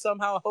from you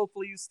somehow.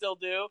 Hopefully, you still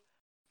do.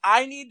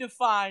 I need to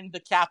find The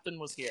Captain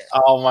Was Here.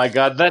 Oh my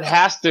god, that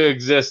has to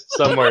exist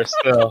somewhere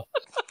still.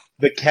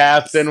 The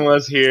captain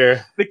was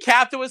here. The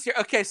Captain Was Here.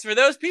 Okay, so for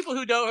those people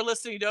who are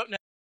listening, who don't know,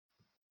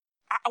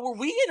 were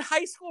we in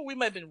high school? We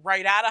might have been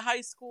right out of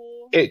high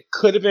school. It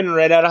could have been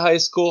right out of high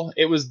school.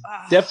 It was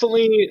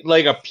definitely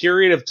like a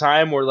period of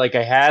time where like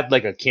I had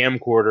like a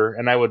camcorder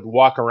and I would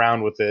walk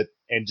around with it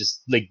and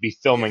just like be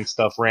filming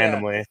stuff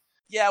randomly.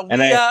 Yeah,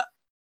 And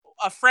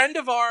a friend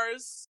of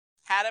ours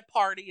had a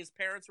party. His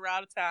parents were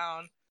out of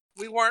town.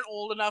 We weren't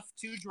old enough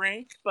to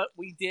drink, but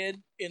we did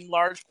in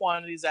large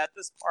quantities at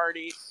this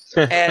party.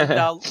 And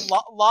a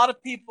lot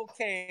of people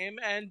came.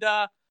 And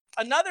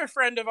another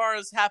friend of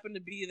ours happened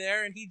to be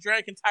there, and he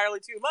drank entirely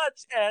too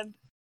much and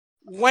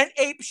went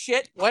ape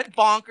shit, went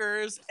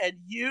bonkers. And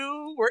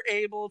you were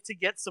able to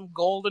get some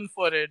golden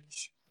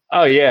footage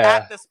Oh yeah.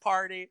 at this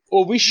party.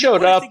 Well, we showed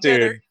put it up,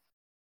 together. dude.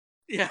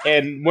 Yeah.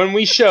 And when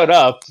we showed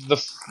up,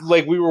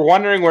 we were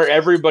wondering where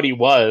everybody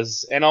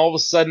was, and all of a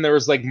sudden there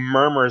was like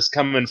murmurs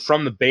coming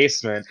from the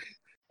basement.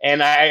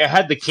 And I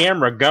had the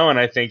camera going,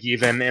 I think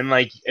even, and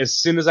like as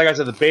soon as I got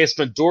to the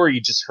basement door, you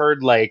just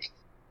heard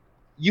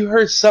you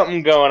heard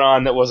something going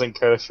on that wasn't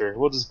kosher.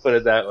 We'll just put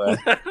it that way.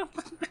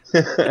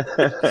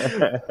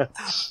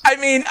 I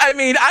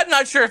mean, I'm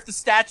not sure if the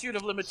statute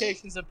of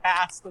limitations have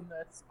passed on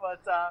this,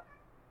 but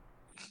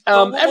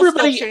we'll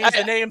everybody still change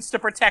the names to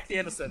protect the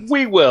innocent.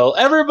 We will.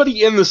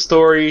 Everybody in the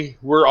story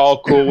we're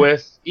all cool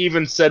with.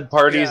 Even said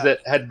parties that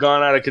had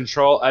gone out of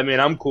control. I mean,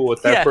 I'm cool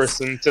with that Yes.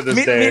 person to this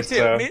Me day. too.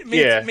 So,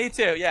 yeah, Me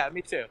too. Yeah,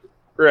 me too.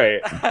 right.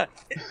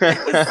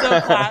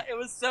 It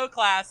was so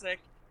classic.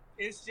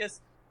 It's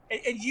just,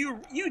 and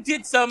you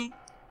did some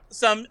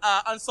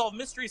Unsolved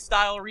Mystery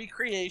style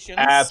recreations.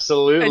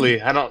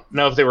 Absolutely. I don't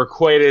know if they were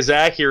quite as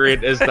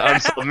accurate as the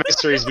Unsolved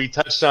Mysteries we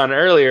touched on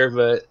earlier,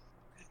 but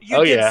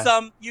You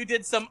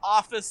did some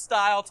Office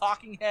style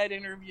talking head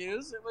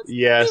interviews.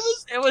 yes,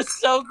 It was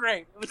so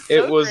great.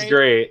 it was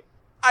great.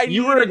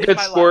 You were a needed it in good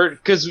my sport life.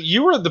 because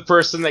you were the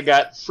person that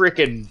got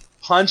freaking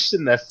punched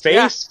in the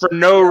face for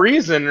no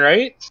reason,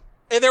 right?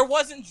 And there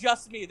wasn't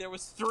just me. There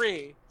was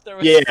three. There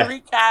was Yeah. 3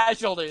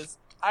 casualties.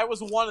 I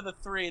was one of the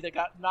 3 that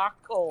got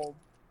knocked cold.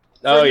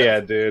 Oh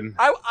yeah, dude.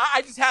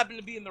 I just happened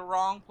to be in the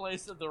wrong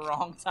place at the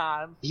wrong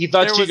time. He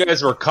thought There you was-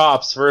 guys were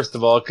cops, first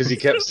of all, because he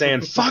kept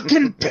saying,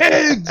 fucking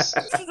pigs!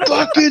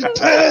 Fucking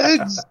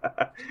pigs!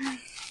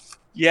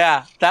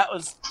 Yeah, that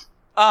was.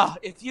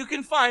 If you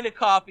can find a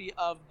copy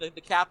of the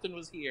Captain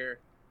Was Here,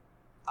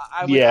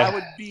 I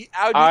would be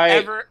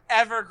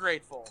ever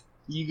grateful.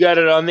 You got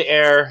it on the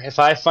air. If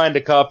I find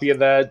a copy of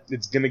that,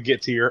 it's gonna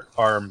get to your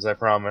arms, I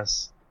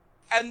promise.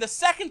 And the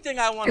second thing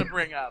I want to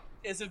bring up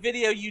is a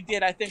video you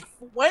did, I think,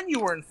 when you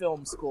were in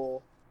film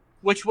school,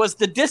 which was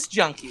the Disc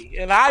Junkie,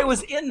 and I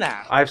was in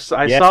that. I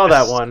Yes. saw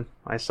that one.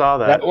 I saw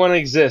that. That one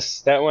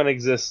exists. That one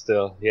exists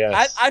still,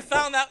 yes. I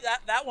found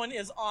that one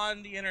is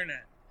on the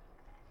internet.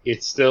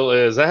 It still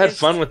is. I had It's-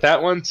 fun with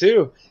that one,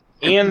 too.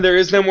 And there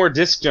is no more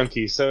Disc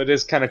Junkie, so it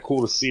is kind of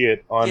cool to see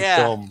it on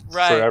film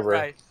forever.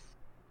 Right.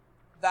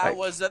 That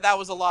was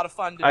a lot of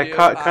fun to I do.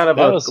 caught kind of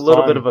That a was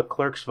little fun. bit of a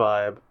Clerks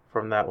vibe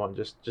from that one.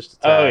 Just a tad.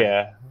 Oh,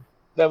 yeah.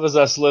 That was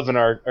us living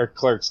our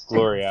Clerk's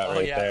glory out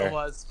right yeah, there. it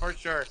was for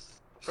sure.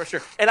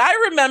 And I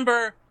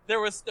remember there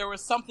was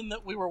something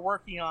that we were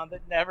working on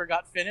that never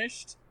got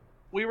finished.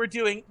 We were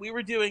doing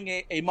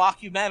a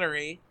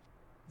mockumentary.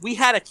 We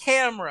had a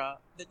camera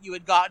that you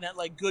had gotten at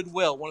like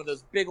Goodwill, one of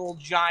those big old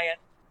giant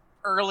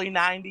early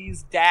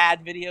 '90s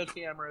dad video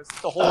cameras.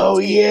 The whole Oh,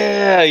 team.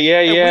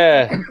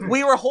 yeah.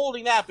 We were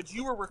holding that, but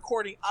you were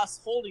recording us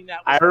holding that.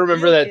 I with a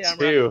remember real that, camera.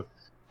 too.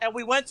 And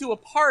we went to a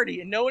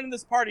party, and no one in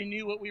this party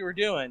knew what we were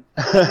doing.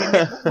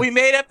 We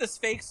made up this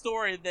fake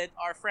story that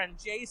our friend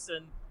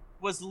Jason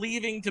was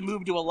leaving to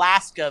move to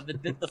Alaska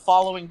the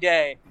following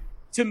day.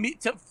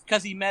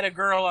 because he met a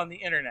girl on the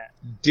internet.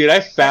 Dude, I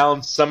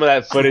found some of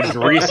that footage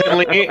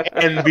recently,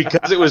 and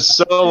because it was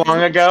so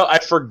long ago, I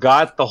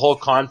forgot the whole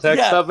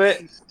context of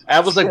it. I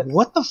was like,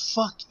 what the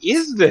fuck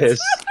is this?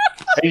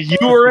 And you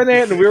were in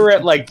it, and we were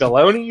at, like,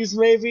 Deloney's,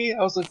 maybe?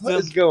 I was like, what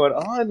is going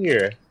on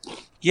here?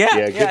 Yeah,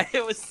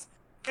 it was...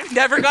 It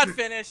never got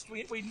finished.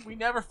 We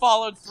never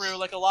followed through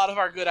like a lot of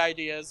our good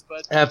ideas,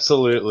 but...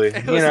 Absolutely.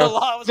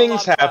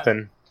 Things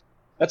happen.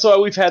 That's why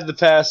we've had the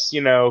past,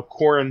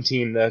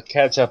 quarantine to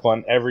catch up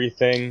on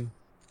everything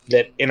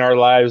that in our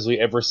lives we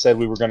ever said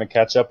we were going to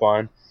catch up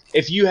on.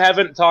 If you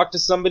haven't talked to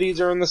somebody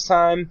during this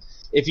time,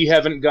 if you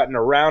haven't gotten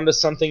around to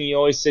something you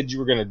always said you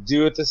were going to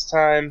do at this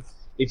time,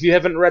 if you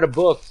haven't read a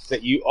book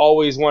that you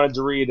always wanted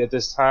to read at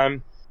this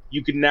time,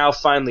 you can now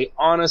finally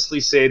honestly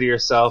say to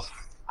yourself,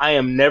 I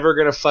am never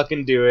going to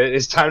fucking do it.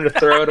 It's time to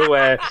throw it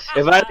away.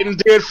 If I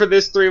didn't do it for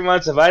this 3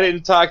 months, if I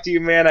didn't talk to you,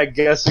 man, I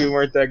guess we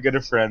weren't that good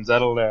of friends. I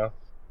don't know.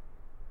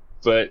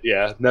 But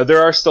yeah, no,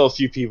 there are still a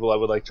few people I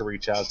would like to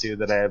reach out to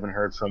that I haven't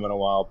heard from in a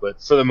while.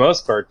 But for the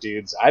most part,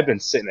 dudes, I've been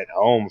sitting at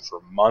home for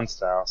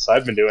months now. So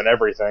I've been doing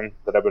everything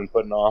that I've been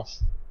putting off.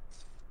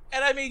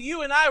 And I mean,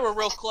 you and I were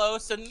real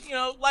close, and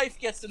life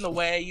gets in the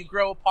way. You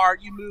grow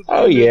apart, you move.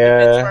 Oh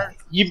yeah,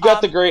 you've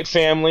got the great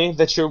family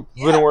that you've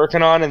been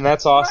working on, and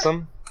that's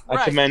awesome. Right.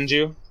 I commend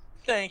you.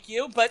 Thank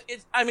you. But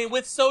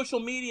with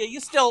social media, you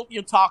still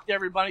talk to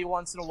everybody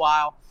once in a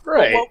while.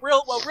 Right. But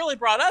what really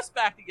brought us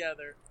back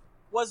together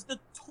was the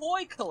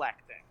toy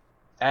collecting.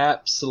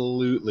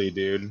 Absolutely,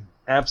 dude.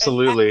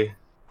 Absolutely.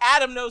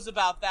 Adam knows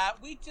about that.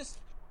 We just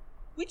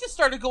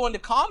started going to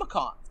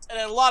Comic-Cons. And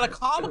at a lot of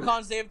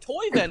Comic-Cons, they have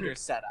toy vendors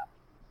set up.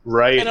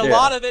 Right. And a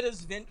lot of it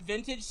is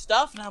vintage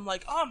stuff. And I'm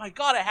like, oh my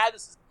God, I had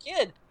this as a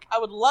kid. I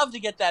would love to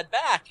get that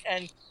back.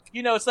 And,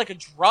 it's like a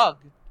drug.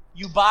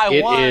 You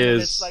buy one,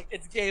 and it's like,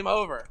 it's game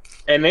over.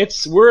 And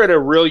we're at a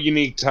real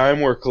unique time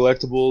where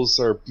collectibles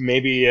are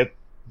maybe at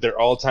their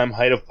all-time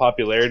height of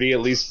popularity,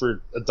 at least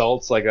for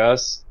adults like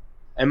us.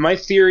 And my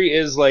theory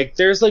is, like,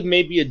 there's, like,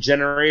 maybe a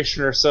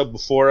generation or so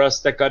before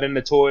us that got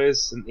into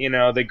toys. And,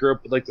 they grew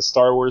up with, like, the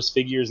Star Wars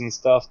figures and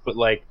stuff. But,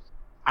 like,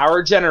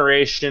 our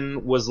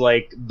generation was,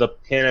 like, the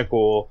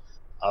pinnacle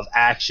of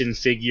action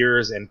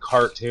figures and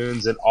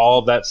cartoons and all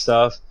of that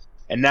stuff.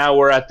 And now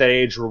we're at that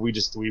age where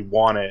we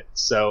want it.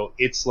 So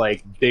it's,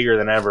 like, bigger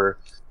than ever.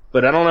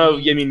 But I don't know.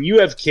 I mean, you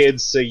have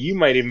kids, so you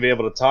might even be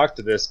able to talk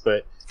to this.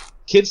 But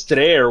kids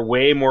today are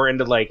way more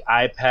into, like,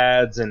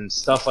 iPads and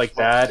stuff like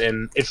that.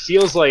 And it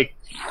feels like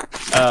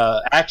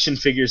action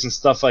figures and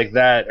stuff like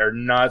that are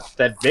not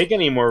that big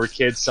anymore with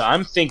kids. So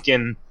I'm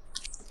thinking,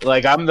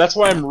 like, that's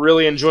why I'm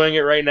really enjoying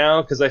it right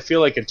now, because I feel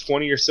like in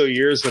 20 or so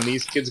years when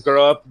these kids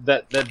grow up,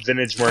 that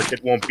vintage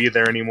market won't be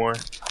there anymore.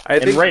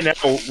 And right now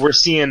we're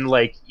seeing,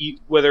 like,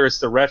 whether it's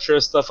the retro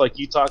stuff like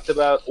you talked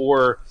about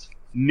or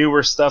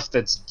newer stuff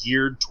that's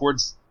geared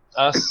towards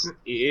us,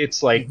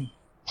 it's like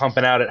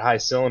pumping out at high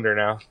cylinder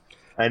now.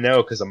 I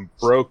know, because I'm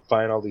broke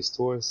buying all these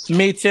toys.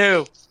 Me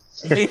too.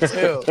 Me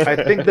too. I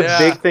think the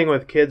big thing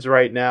with kids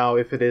right now,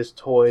 if it is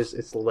toys,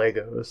 it's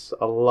Legos.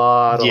 A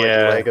lot of like,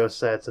 Lego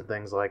sets and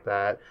things like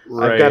that.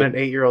 Right. I've got an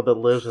 8-year-old that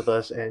lives with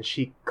us, and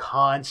she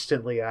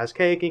constantly asks,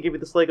 hey, can you give me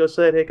this Lego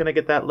set? Hey, can I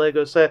get that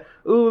Lego set?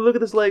 Ooh, look at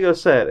this Lego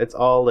set. It's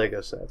all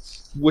Lego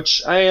sets.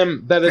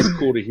 That is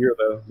cool to hear,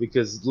 though,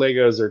 because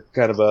Legos are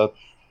kind of a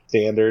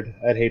standard.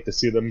 I'd hate to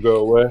see them go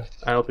away.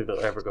 I don't think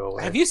they'll ever go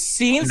away. Have you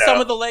seen some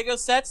of the Lego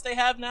sets they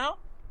have now?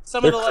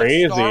 Some of the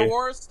like Star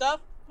Wars stuff?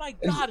 My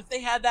God, if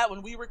they had that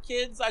when we were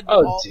kids, I'd be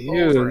all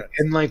over it.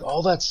 And like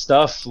all that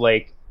stuff,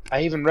 like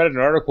I even read an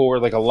article where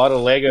like a lot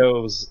of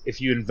Legos, if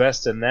you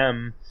invest in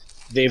them,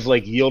 they've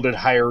like yielded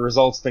higher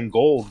results than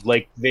gold.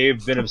 Like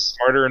they've been a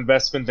smarter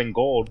investment than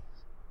gold.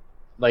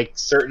 Like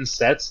certain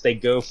sets, they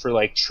go for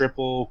like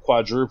triple,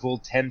 quadruple,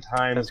 10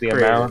 times the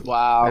amount.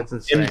 Wow. That's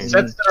insane. And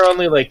sets that are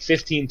only like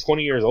 15,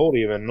 20 years old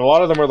even. And a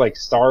lot of them are like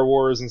Star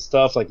Wars and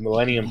stuff, like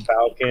Millennium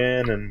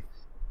Falcon, and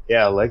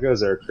yeah,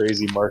 Legos are a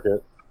crazy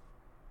market.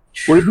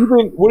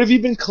 What have you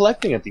been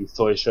collecting at these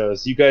toy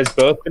shows? You guys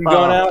both been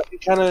going out and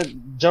kind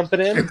of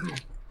jumping in?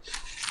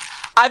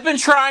 I've been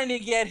trying to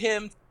get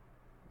him,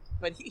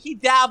 but he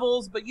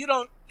dabbles. But you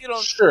don't.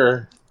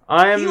 Sure.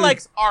 He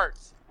likes art.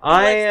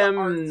 I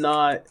am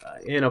not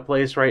in a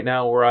place right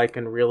now where I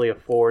can really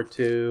afford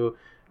to,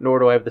 nor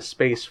do I have the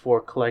space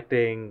for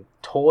collecting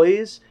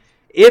toys.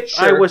 If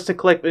I was to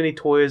collect any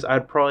toys,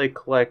 I'd probably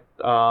collect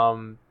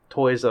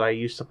toys that I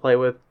used to play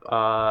with.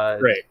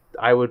 Right.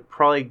 I would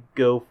probably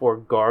go for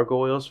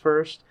gargoyles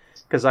first,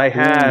 because I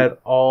had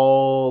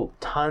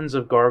tons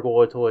of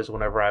gargoyle toys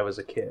whenever I was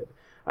a kid.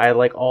 I had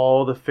like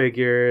all the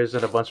figures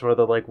and a bunch of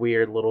other like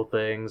weird little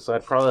things. So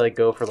I'd probably like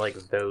go for like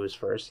those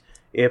first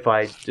if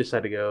I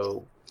decide to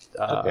go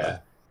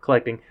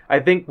collecting.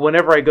 I think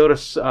whenever I go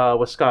to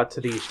with Scott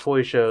to these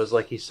toy shows,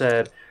 like he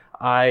said,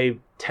 I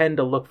tend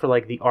to look for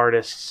like the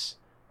artists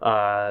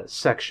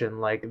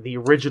section, like the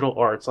original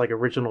arts, like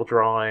original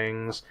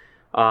drawings.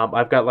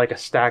 I've got like a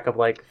stack of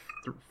like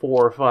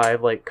 4 or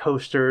 5 like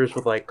coasters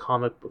with like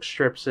comic book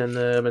strips in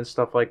them and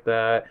stuff like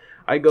that.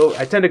 I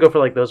tend to go for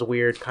like those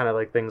weird kind of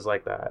like things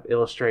like that,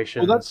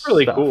 illustrations. Well, that's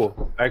really stuff.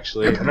 cool,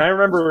 actually. And I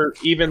remember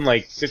even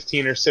like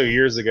 15 or so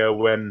years ago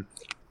when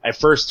I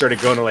first started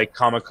going to like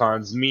Comic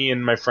Cons, me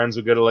and my friends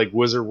would go to like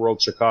Wizard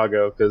World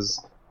Chicago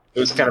because it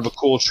was kind of a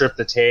cool trip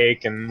to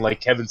take, and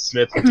like Kevin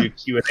Smith would do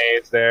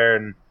Q&As there,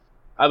 and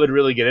I would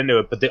really get into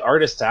it. But the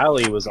Artist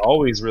Alley was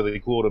always really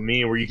cool to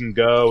me, where you can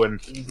go and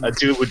a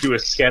dude would do a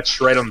sketch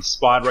right on the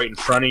spot, right in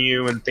front of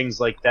you, and things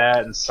like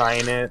that, and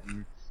sign it.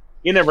 And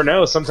you never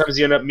know. Sometimes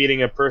you end up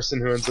meeting a person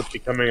who ends up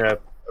becoming a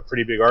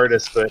pretty big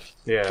artist. But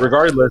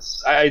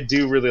regardless, I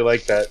do really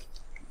like that.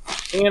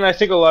 And I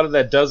think a lot of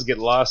that does get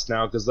lost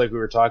now because, like we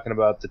were talking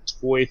about, the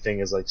toy thing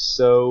is like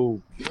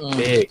so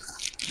big.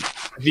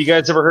 Have you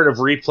guys ever heard of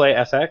Replay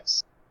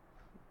FX?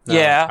 No,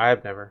 Yeah. I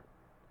have never.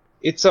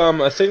 It's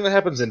a thing that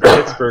happens in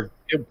Pittsburgh.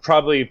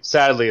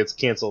 Sadly, it's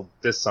canceled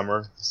this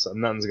summer, so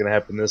nothing's gonna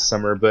happen this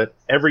summer. But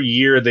every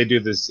year they do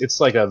this. It's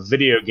like a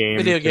video game.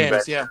 Video games,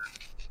 convention. yeah.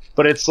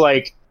 But it's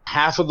like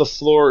half of the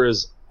floor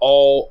is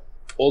all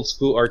old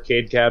school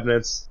arcade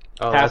cabinets.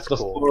 Oh, Half that's the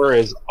cool. floor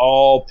is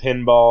all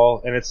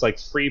pinball, and it's like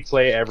free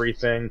play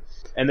everything.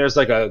 And there's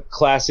like a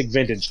classic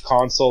vintage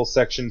console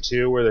section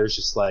too, where there's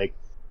just like,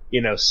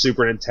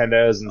 Super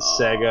Nintendos and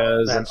Segas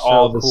and that's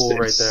all so the cool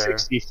right there.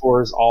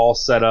 64s all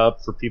set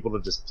up for people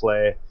to just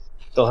play.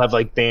 They'll have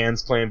like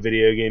bands playing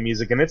video game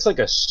music, and it's like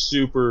a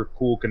super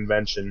cool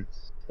convention.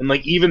 And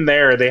like even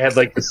there, they had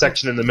like the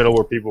section in the middle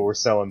where people were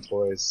selling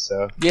toys.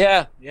 So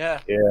Yeah.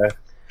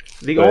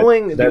 The But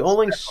only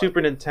that's-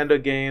 Super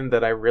Nintendo game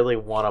that I really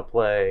want to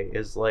play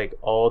is like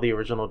all the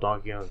original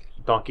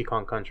Donkey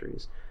Kong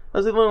countries.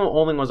 Those are the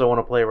only ones I want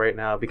to play right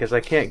now because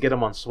I can't get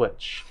them on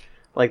Switch.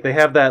 Like they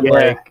have that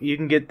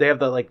they have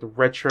that like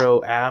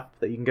retro app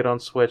that you can get on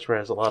Switch where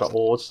it has a lot of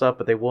old stuff,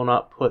 but they will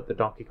not put the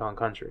Donkey Kong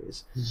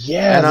countries.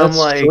 yeah, And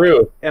that's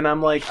true.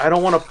 I'm like, I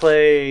don't want to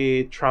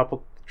play Tropic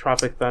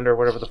Thunder,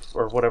 whatever the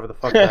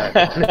fuck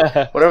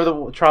that, whatever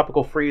the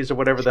Tropical Freeze or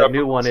whatever that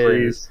new one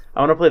is.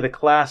 I want to play the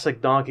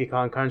classic Donkey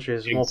Kong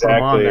countries. And we'll put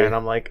them on there, and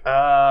I'm like,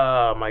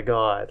 oh my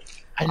god,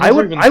 I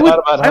would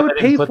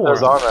pay for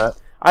them.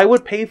 I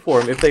would pay for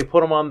them if they put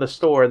them on the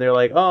store and they're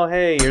like, oh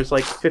hey, here's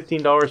like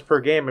 $15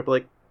 per game. I'd be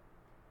like,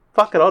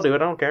 fuck it, I'll do it. I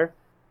don't care.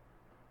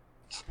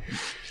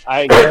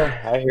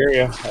 I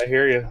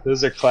hear you.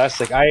 Those are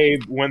classic. I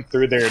went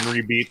through there and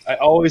rebeat. I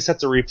always have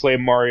to replay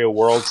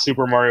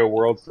Super Mario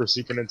World for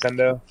Super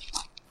Nintendo,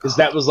 because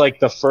that was like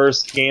the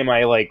first game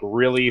I like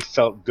really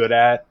felt good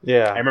at.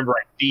 Yeah. I remember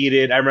I beat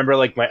it. I remember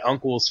like my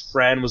uncle's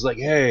friend was like,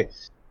 "Hey,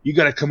 you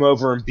got to come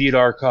over and beat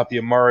our copy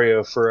of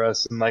Mario for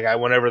us." And like I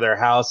went over to their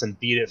house and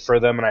beat it for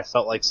them, and I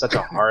felt like such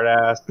a hard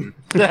ass. And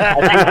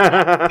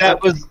that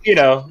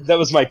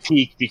was my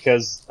peak,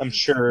 because I'm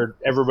sure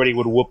everybody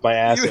would whoop my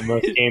ass at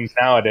most games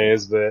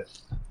nowadays, but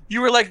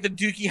You were like the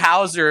Dookie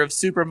Howser of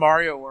Super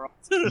Mario World.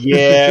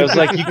 yeah, it was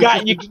like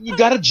you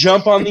got to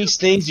jump on these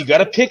things, you got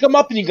to pick them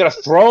up, and you got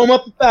to throw them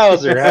up at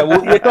Bowser.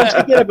 What don't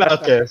you get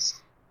about this?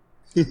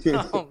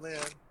 Oh man.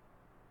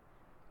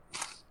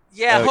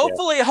 Yeah,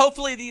 Oh,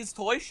 hopefully these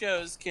toy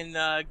shows can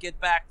get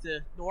back to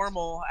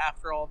normal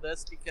after all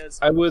this, because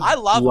I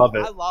love love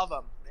them. it. I love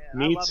them.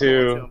 Man, Me I love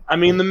too. going to 'em. I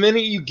mean, the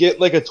minute you get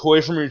like a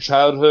toy from your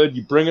childhood,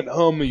 you bring it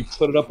home and you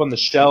put it up on the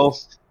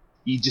shelf.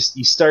 You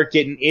start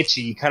getting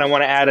itchy. You kind of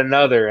want to add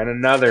another and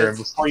another, and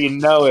before you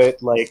know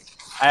it, like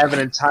I have an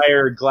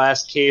entire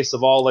glass case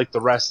of all like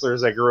the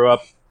wrestlers I grew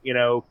up,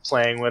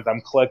 playing with.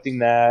 I'm collecting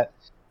that,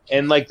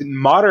 and like the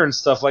modern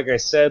stuff, like I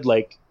said,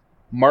 like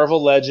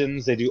Marvel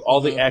Legends. They do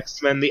all the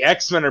X-Men. The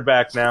X-Men are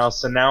back now,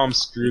 so now I'm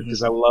screwed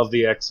because I love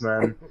the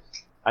X-Men.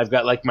 I've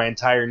got like my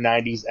entire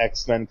 90s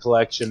X-Men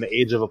collection, the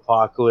Age of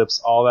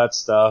Apocalypse, all that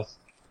stuff.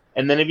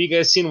 And then have you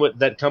guys seen what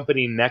that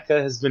company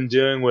NECA has been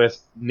doing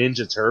with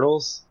Ninja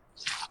Turtles?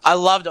 I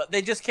loved it.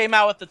 They just came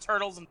out with the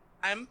Turtles in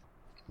Time.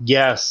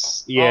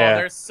 Yes, Oh, yeah.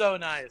 they're so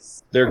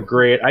nice. They're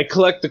great. I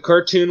collect the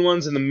cartoon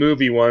ones and the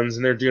movie ones,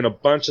 and they're doing a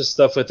bunch of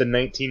stuff with the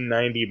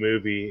 1990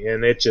 movie,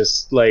 and it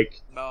just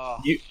like Oh.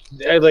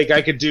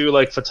 I could do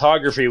like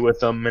photography with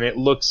them, and it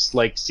looks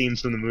like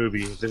scenes from the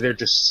movie. They're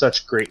just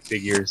such great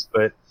figures,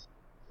 but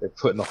they're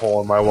putting a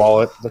hole in my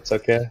wallet. That's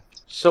okay.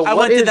 So I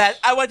what went is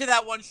to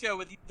that one show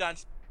with you,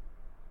 Dunch.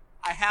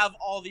 I have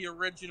all the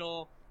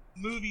original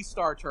movie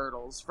star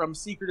turtles from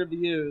Secret of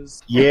the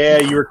Ooze. Yeah,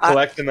 you were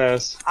collecting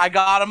those. I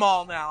got them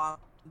all now.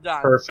 I'm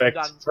done. Perfect.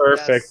 I'm done.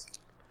 Perfect. Yes.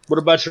 What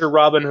about your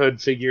Robin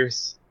Hood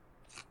figures?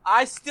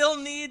 I still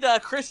need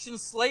Christian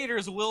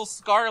Slater's Will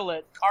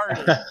Scarlet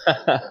carded.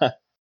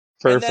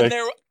 Perfect.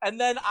 And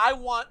then I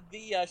want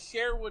the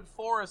Sherwood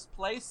Forest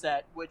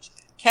playset, which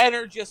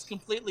Kenner just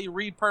completely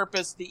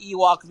repurposed the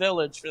Ewok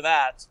Village for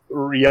that.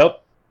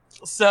 Yep.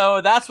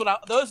 So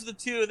those are the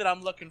two that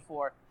I'm looking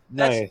for.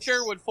 That Nice.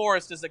 Sherwood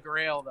Forest is a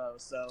grail, though,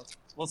 so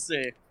we'll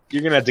see.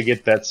 You're gonna have to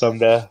get that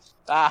someday.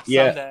 Yeah.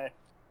 Someday.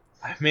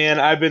 Man,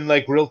 I've been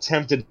like real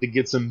tempted to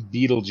get some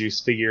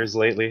Beetlejuice figures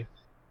lately.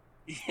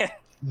 Yeah.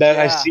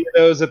 I Yeah. see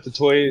those at the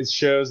toy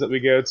shows that we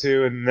go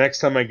to, and next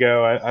time I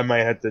go, I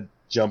might have to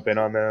jump in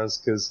on those,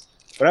 because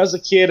when I was a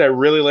kid, I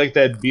really liked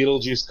that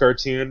Beetlejuice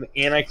cartoon,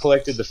 and I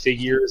collected the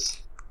figures,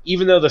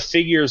 even though the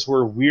figures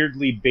were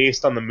weirdly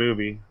based on the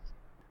movie.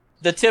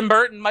 The Tim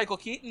Burton Michael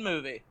Keaton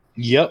movie.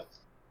 Yep.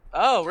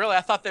 Oh, really?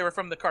 I thought they were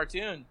from the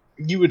cartoon.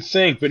 You would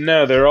think, but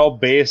no, they're all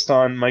based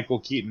on Michael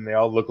Keaton. They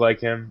all look like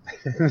him.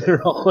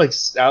 They're all like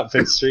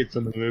outfits straight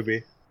from the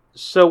movie.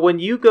 So when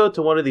you go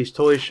to one of these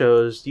toy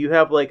shows, do you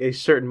have like a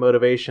certain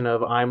motivation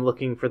of I'm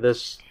looking for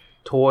this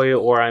toy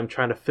or I'm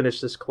trying to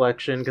finish this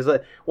collection? Because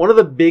one of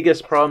the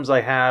biggest problems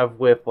I have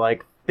with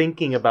like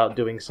thinking about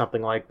doing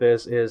something like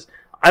this is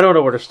I don't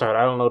know where to start.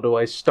 I don't know, do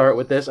I start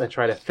with this? I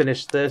try to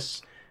finish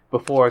this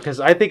before, because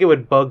I think it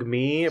would bug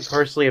me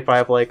personally if I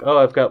have like, oh,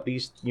 I've got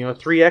these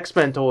 3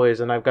 X-Men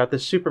toys and I've got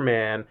this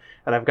Superman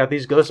and I've got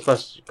these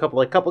Ghostbusters,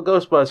 couple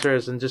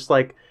Ghostbusters, and just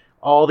like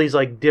all these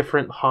like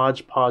different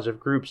hodgepodge of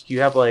groups. Do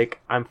you have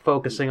like I'm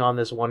focusing on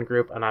this one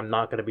group and I'm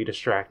not going to be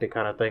distracted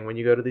kind of thing when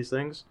you go to these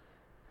things?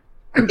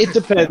 It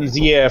depends.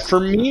 Yeah, for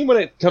me, when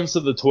it comes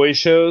to the toy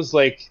shows,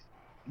 like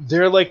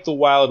they're like the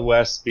Wild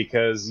West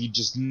because you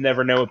just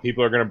never know what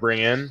people are going to bring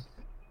in.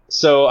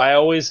 So I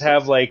always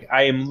have like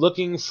I am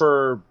looking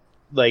for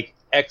like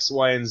X,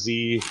 Y, and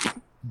Z,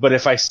 but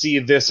if I see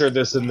this or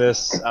this and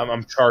this,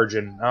 I'm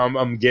charging.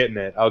 I'm getting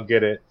it. I'll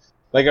get it.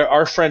 Like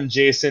our friend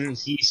Jason,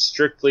 he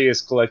strictly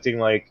is collecting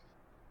like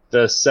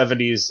the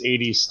 70s,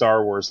 80s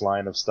Star Wars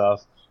line of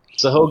stuff.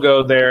 So he'll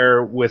go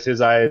there with his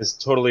eyes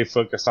totally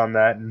focused on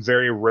that, and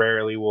very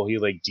rarely will he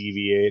like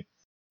deviate.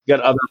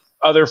 Got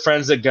other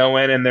friends that go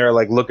in and they're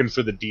like looking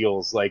for the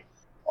deals. Like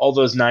all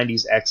those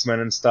 90s X-Men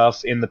and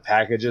stuff in the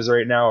packages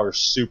right now are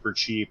super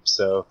cheap.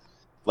 So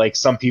like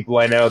some people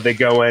I know, they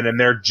go in and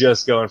they're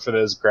just going for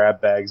those grab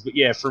bags. But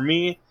yeah, for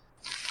me,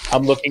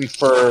 I'm looking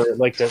for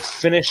like to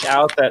finish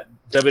out that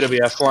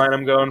WWF line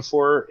I'm going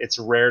for. It's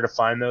rare to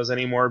find those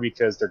anymore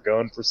because they're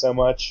going for so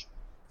much.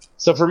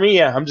 So for me,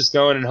 yeah, I'm just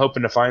going and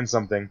hoping to find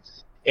something.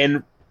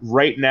 And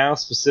right now,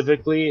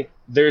 specifically,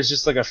 there's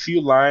just like a few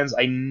lines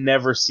I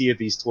never see at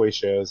these toy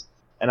shows.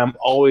 And I'm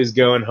always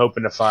going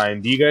hoping to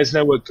find. Do you guys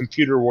know what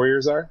Computer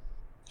Warriors are?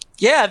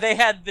 Yeah, they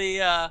had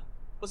the,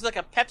 was it like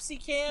a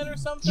Pepsi can or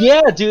something?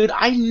 Yeah, dude,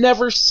 I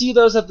never see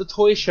those at the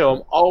toy show.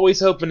 I'm always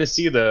hoping to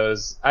see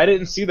those. I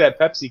didn't see that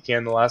Pepsi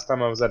can the last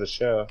time I was at a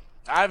show.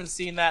 I haven't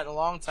seen that in a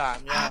long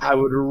time, yeah. I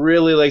would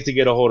really like to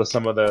get a hold of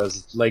some of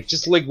those. Like,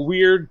 just like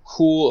weird,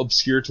 cool,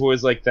 obscure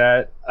toys like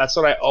that. That's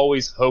what I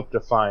always hope to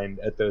find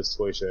at those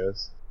toy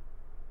shows.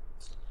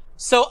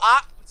 So,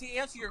 to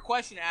answer your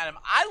question, Adam,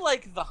 I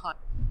like the hunt.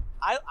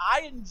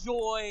 I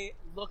enjoy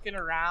looking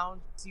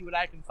around, see what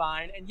I can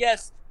find. And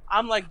yes,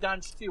 I'm like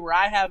Dunch too, where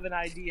I have an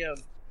idea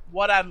of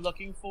what I'm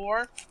looking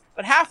for.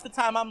 But half the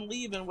time I'm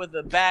leaving with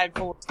a bag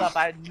full of stuff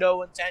I had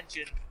no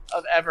intention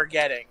of ever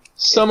getting.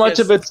 So much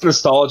of it's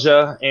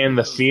nostalgia and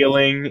the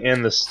feeling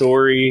and the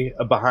story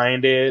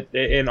behind it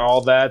and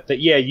all that,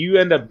 yeah, you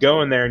end up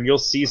going there and you'll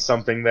see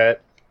something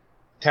that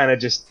kind of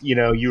just,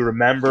 you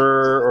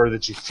remember or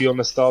that you feel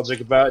nostalgic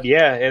about.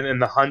 Yeah, and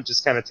the hunt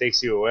just kind of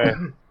takes you away.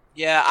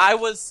 Yeah, I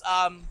was,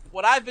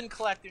 what I've been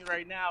collecting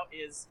right now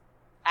is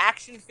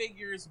action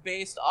figures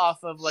based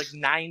off of like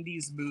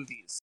 90s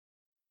movies.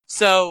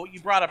 So you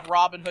brought up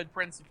Robin Hood,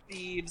 Prince of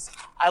Thieves.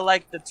 I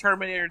like the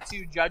Terminator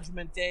 2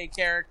 Judgment Day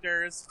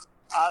characters.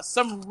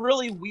 Some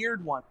really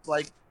weird ones,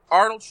 like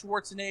Arnold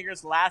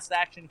Schwarzenegger's Last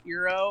Action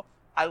Hero.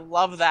 I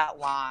love that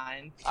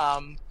line.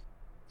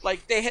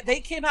 Like they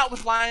came out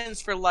with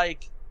lines for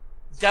like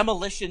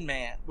Demolition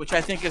Man, which I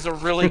think is a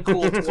really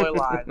cool toy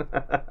line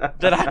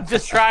that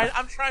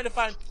I'm trying to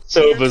find.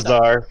 So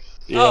bizarre. Stuff.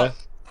 Yeah. Oh,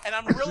 and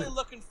I'm really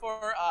looking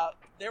for.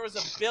 There was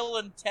a Bill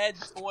and Ted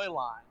toy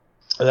line.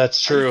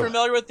 That's true. Are you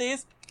familiar with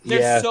these?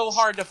 They're so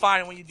hard to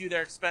find when you do.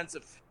 They're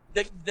expensive.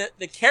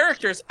 The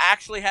characters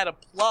actually had a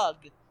plug.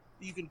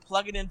 You can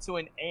plug it into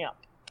an amp,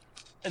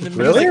 and the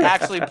music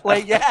actually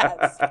play.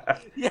 Yes,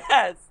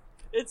 yes.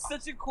 It's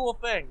such a cool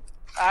thing.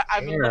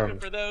 I've been looking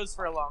for those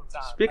for a long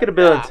time. Speaking of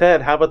Bill and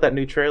Ted, how about that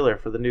new trailer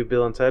for the new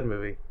Bill and Ted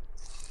movie?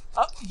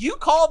 You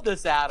called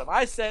this, Adam.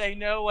 I said, "Ain't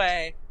no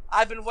way."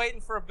 I've been waiting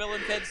for a Bill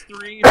and Ted's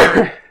 3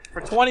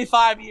 for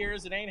 25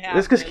 years. It ain't happening.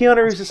 It's because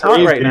Keanu Reeves is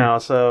hot right now,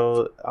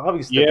 so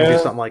obviously they can do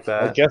something like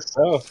that. I guess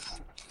so.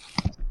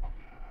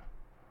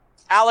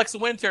 Alex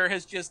Winter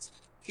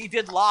he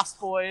did Lost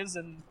Boys,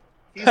 and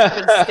he's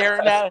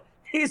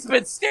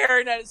been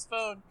staring at his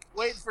phone,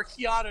 waiting for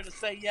Keanu to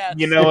say yes.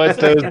 You know what?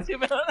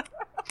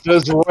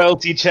 Those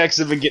royalty checks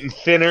have been getting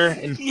thinner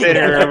and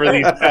thinner over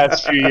these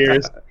past few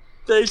years.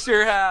 They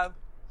sure have.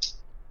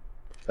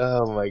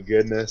 Oh my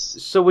goodness!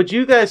 So would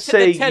you guys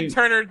say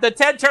the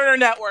Ted Turner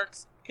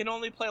networks can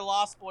only play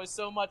Lost Boys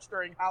so much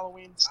during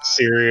Halloween time?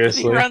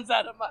 Seriously, he runs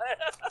out of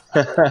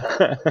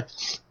money.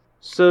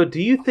 So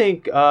do you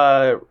think,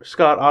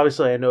 Scott?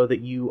 Obviously, I know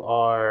that you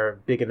are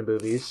big into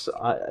movies.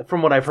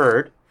 From what I've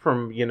heard,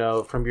 from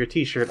your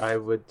T-shirt, I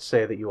would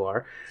say that you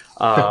are.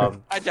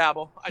 I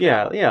dabble.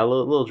 Yeah, a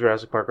little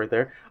Jurassic Park right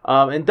there.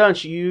 And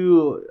Dunch,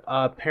 you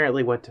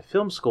apparently went to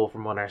film school,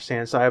 from what I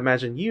understand. So I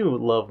imagine you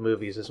love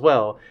movies as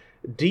well.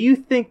 Do you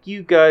think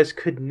you guys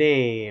could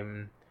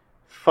name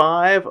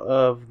 5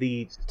 of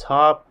the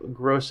top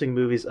grossing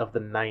movies of the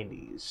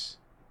 90s.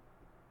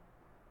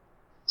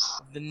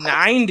 The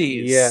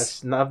 90s.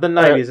 Yes, of the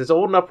 90s. It's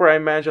old enough where I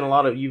imagine a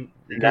lot of you.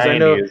 Because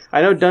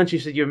I know, Dunch, you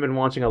said you've been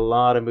watching a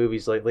lot of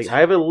movies lately. I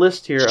have a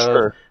list here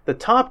of the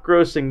top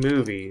grossing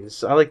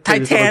movies. I like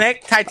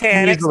Titanic.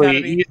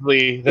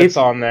 Easily, that's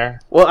on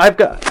there. Well,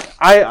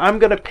 I'm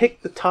gonna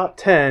pick the top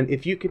 10.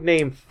 If you could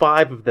name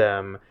 5 of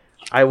them,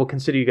 I will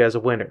consider you guys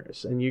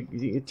winners. And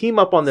you team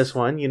up on this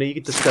one. You know, you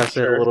could discuss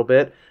it a little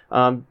bit.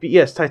 But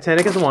yes,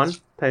 Titanic is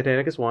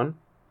one.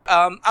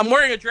 I'm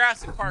wearing a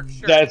Jurassic Park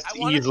shirt. That's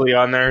easily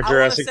on there.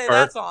 Jurassic Park.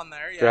 That's on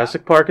there. Yeah.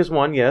 Jurassic Park is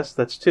 1. Yes,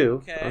 that's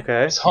 2.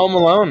 Okay. Is Home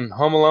Alone?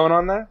 Home Alone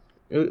on there?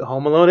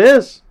 Home Alone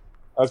is.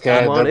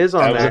 Okay. Home Alone is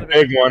on there. That was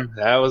a big one.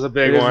 That was a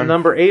big one.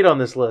 Number 8 on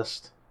this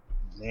list.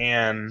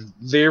 Man,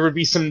 there would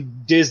be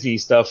some Disney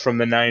stuff from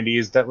the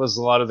 90s. That was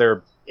a lot of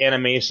their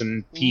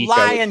animation peak.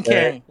 Lion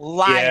King.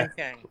 Lion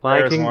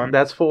King.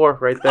 That's 4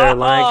 right there.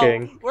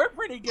 Lion King. We're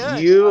pretty good.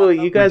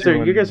 You guys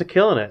are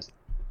killing it.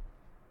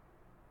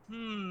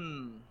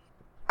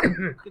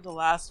 What could the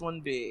last one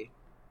be?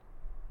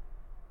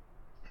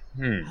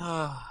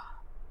 They're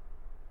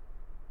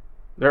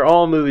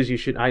all movies you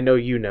should. I know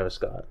you know,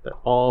 Scott. They're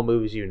all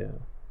movies you know.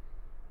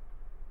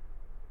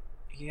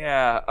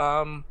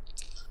 Yeah.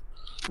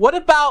 What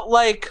about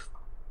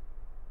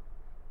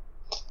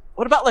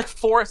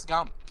Forrest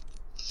Gump?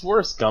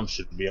 Forrest Gump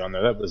should be on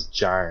there. That was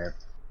giant.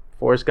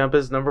 Forrest Gump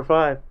is number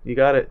 5. You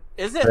got it.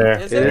 Is it? There.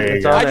 Is it?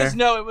 It's on I there. just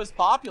know it was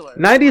popular.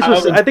 90s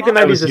was. I think the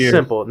 90s is here.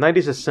 simple.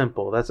 90s is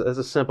simple. That's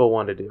a simple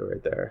one to do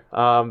right there.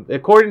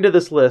 According to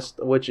this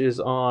list, which is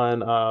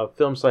on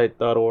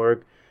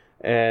filmsite.org,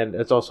 and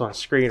it's also on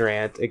Screen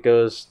Rant, it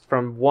goes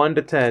from 1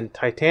 to 10.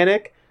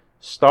 Titanic,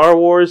 Star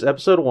Wars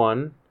Episode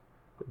 1,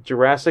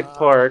 Jurassic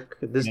Park.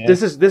 This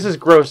is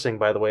grossing,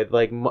 by the way,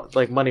 like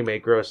money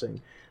made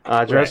grossing.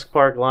 Jurassic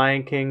Park,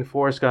 Lion King,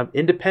 Forrest Gump,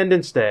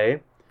 Independence Day.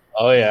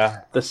 Oh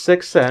yeah. The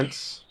Sixth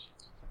Sense,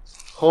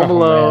 Home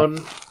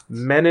Alone,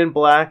 Men in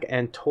Black,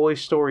 and Toy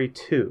Story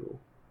 2.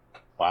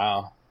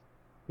 Wow.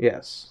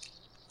 Yes.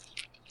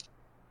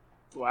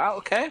 Wow.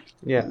 Okay.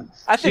 Yeah.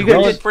 I think So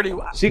we you did pretty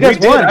well. So you guys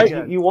We did.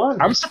 won. You won.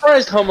 I'm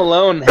surprised Home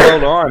Alone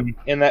held on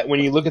in that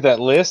when you look at that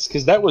list,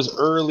 because that was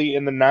early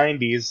in the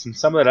 90s, and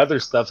some of that other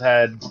stuff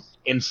had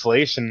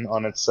inflation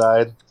on its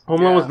side.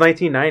 Home Alone was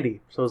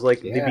 1990, so it was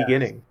like the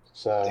beginning.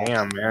 So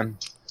Damn, man.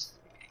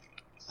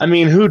 I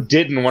mean, who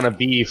didn't want to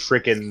be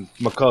freaking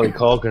Macaulay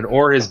Culkin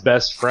or his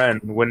best friend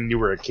when you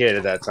were a kid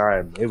at that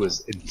time? It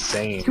was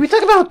insane. Can we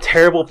talk about how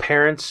terrible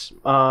parents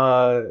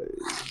the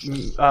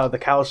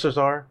Callisters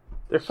are?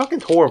 They're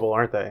fucking horrible,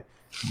 aren't they?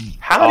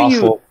 How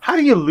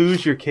do you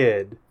lose your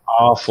kid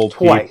Awful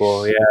twice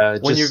people, yeah.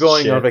 when you're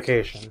going on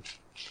vacation?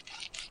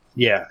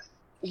 Yeah.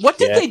 What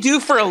did they do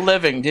for a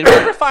living? Did we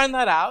ever find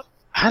that out?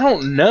 I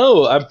don't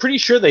know. I'm pretty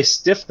sure they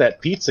stiffed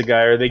that pizza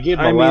guy, or they gave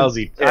him a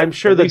lousy tip. I'm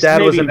sure At the least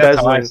dad was maybe that's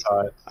how I embezzling. saw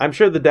it. I'm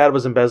sure the dad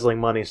was embezzling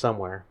money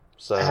somewhere.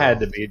 So It had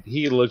to be.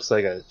 He looks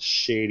like a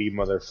shady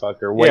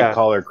motherfucker, white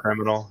collar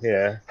criminal.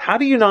 Yeah. How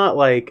do you not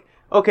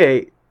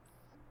okay,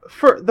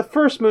 for the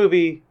first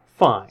movie,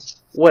 fine.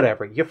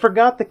 Whatever. You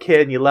forgot the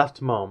kid and you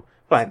left him home.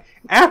 Fine.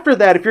 After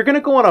that, if you're going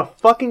to go on a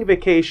fucking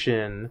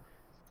vacation...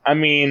 I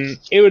mean,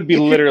 it would be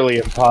literally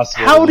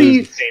impossible to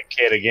lose the same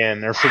kid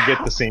again or forget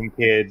the same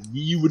kid.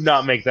 You would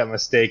not make that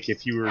mistake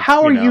if you were...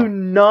 How are you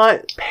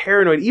not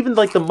paranoid? Even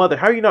like the mother,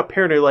 how are you not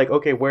paranoid? Like,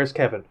 okay, where's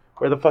Kevin?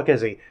 Where the fuck is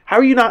he?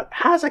 How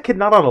is that kid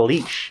not on a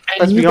leash?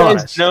 Let's be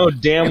honest. You guys know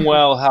damn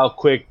well how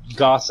quick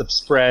gossip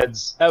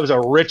spreads. That was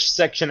a rich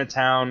section of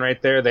town right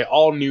there. They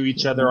all knew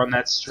each other on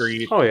that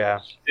street. Oh, yeah.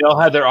 They all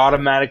had their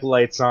automatic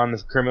lights on.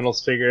 The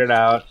criminals figured it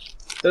out.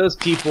 Those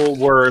people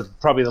were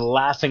probably the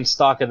laughing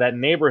stock of that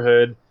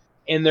neighborhood,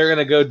 and they're going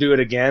to go do it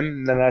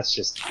again, then that's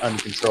just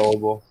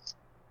uncontrollable.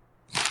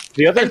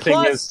 The other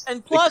thing is...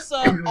 And plus,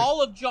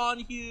 all of John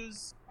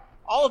Hughes'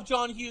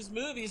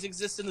 movies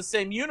exist in the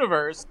same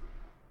universe,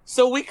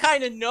 so we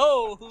kind of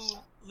know who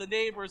the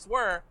neighbors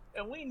were,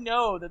 and we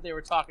know that they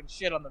were talking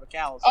shit on the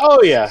McAllisters.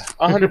 Oh, yeah.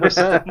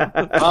 100%.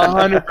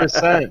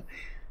 100%.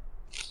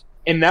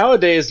 And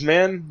nowadays,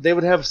 man, they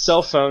would have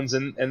cell phones,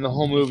 and the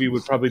whole movie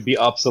would probably be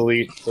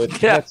obsolete. But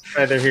that's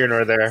neither here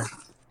nor there.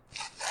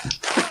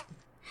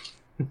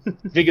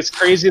 I think it's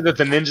crazy that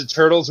the Ninja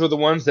Turtles were the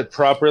ones that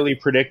properly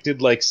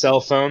predicted, like, cell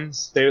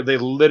phones. They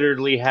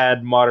literally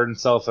had modern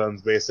cell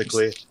phones,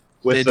 basically.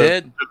 With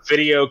the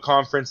video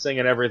conferencing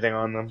and everything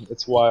on them.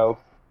 It's wild.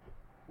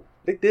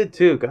 They did,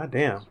 too.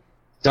 Goddamn.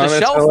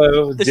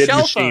 Donatello the did shell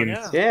machines.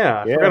 phone,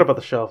 Yeah, I forgot about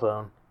the shell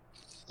phone.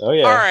 Oh,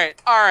 yeah.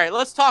 All right.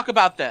 Let's talk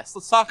about this.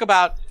 Let's talk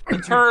about the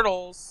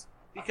Turtles,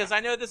 because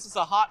I know this is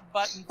a hot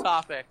button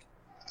topic.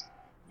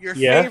 Your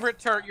favorite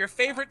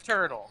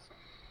turtle.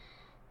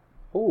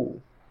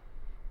 Ooh.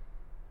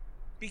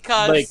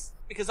 Because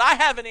I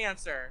have an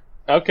answer.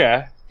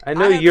 Okay. I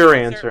know your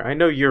answer. I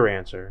know your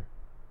answer.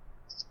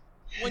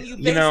 When you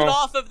base it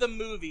off of the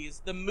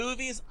movies,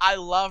 I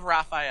love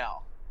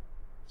Raphael.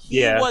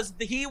 He was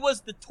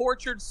the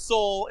tortured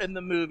soul in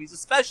the movies,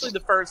 especially the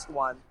first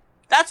one.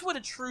 That's what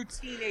a true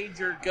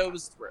teenager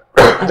goes through.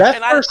 That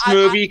And first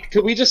movie,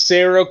 could we just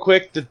say real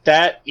quick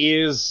that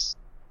is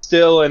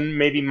still in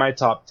maybe my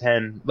top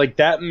 10. Like,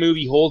 that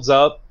movie holds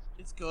up.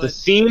 It's good. The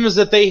themes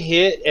that they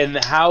hit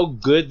and how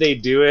good they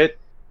do it.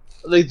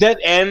 Like, that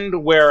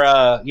end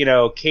where,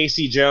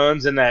 Casey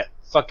Jones and that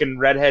fucking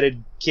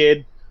redheaded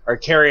kid are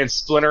carrying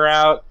Splinter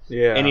out.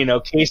 Yeah.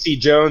 And, Casey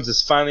Jones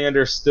has finally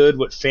understood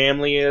what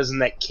family is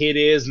and that kid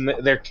is, and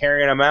they're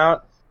carrying him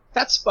out.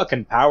 That's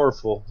fucking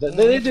powerful.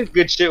 They did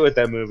good shit with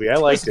that movie. I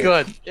liked it. It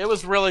was good. It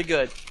was really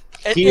good.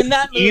 He's In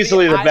that movie,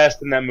 easily the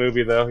best in that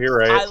movie, though. You're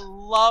right. I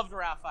loved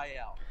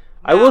Raphael.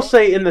 I will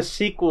say in the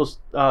sequels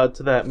to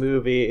that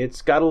movie,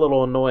 it's got a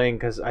little annoying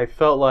because I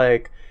felt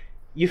like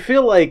you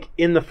feel like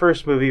in the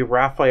first movie,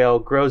 Raphael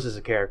grows as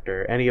a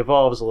character and he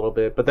evolves a little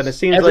bit, but then it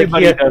seems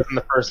Everybody like does in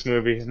the first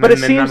movie. But it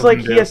seems like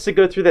he has to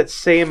go through that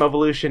same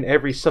evolution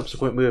every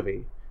subsequent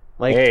movie.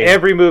 Like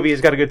every movie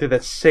has got to go through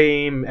that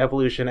same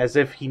evolution as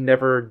if he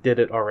never did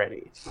it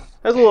already.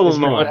 That's a little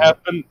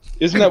annoying.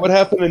 Isn't that what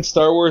happened in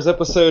Star Wars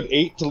Episode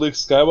 8 to Luke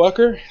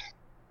Skywalker?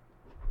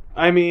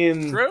 I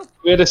mean, True.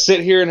 We had to sit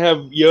here and have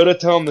Yoda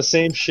tell him the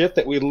same shit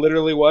that we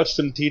literally watched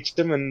him teach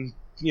them in,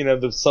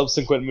 the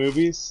subsequent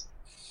movies.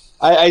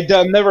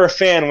 I'm never a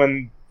fan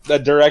when a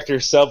director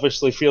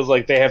selfishly feels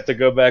like they have to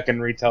go back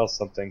and retell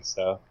something,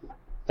 so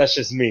that's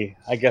just me.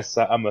 I guess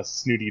I'm a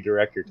snooty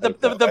director.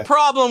 The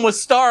problem with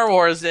Star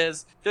Wars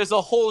is there's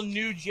a whole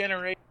new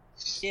generation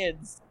of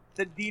kids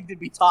that need to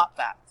be taught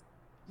that.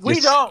 We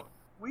don't.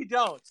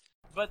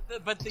 But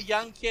the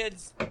young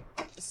kids,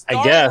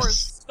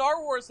 Star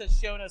Wars has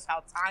shown us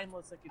how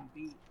timeless it can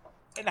be,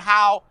 and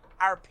how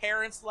our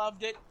parents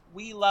loved it,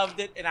 we loved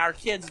it, and our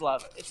kids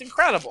love it. It's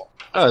incredible.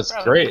 It's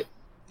great.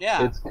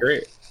 Yeah, it's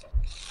great.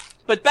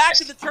 But back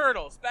to the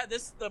Turtles.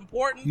 This is the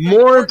important.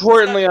 More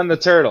importantly, on the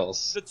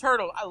Turtles. The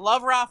Turtle. I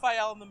love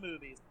Raphael in the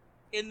movies.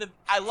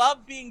 I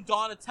love being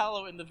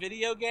Donatello in the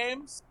video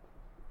games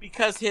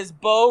because his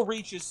bow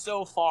reaches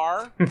so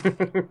far. You're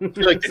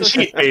like the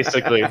cheat,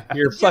 basically.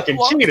 You're a fucking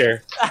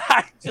cheater.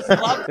 I just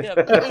love him.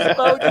 His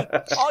bow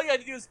all you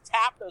had to do is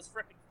tap those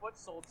freaking foot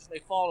soldiers; they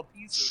fall to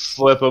pieces.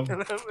 Flip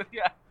them.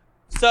 Yeah.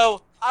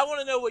 So I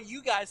want to know what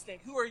you guys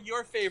think. Who are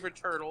your favorite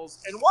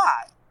Turtles and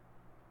why?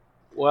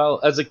 Well,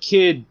 as a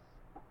kid,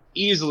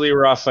 easily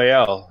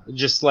Raphael.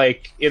 Just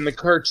like in the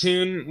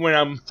cartoon, when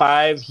I'm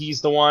 5,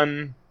 he's the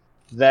one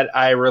that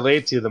I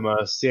relate to the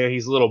most.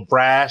 He's a little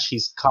brash,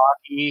 he's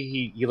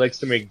cocky, he likes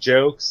to make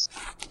jokes.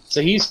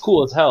 So he's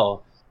cool as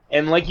hell.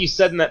 And like you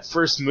said in that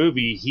first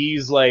movie,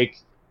 he's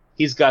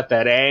got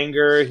that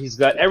anger, he's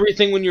got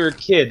everything when you're a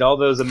kid, all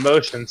those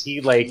emotions,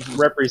 he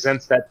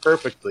represents that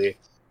perfectly.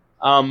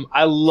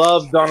 I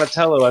love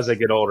Donatello as I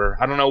get older.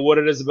 I don't know what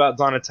it is about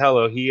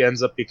Donatello. He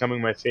ends up becoming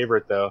my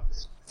favorite, though.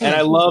 And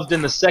I loved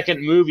in the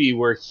second movie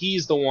where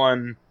he's the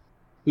one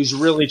who's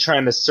really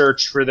trying to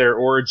search for their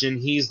origin.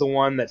 He's the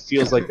one that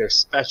feels like they're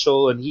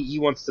special, and he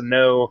wants to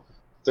know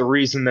the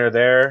reason they're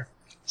there.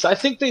 So I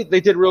think they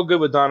did real good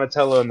with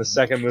Donatello in the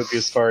second movie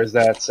as far as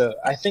that. So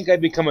I think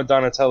I'd become a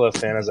Donatello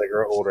fan as I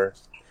grow older.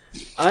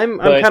 I'm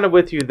kind of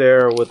with you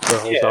there with the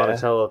whole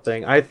Donatello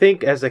thing. I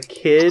think as a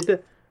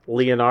kid,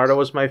 Leonardo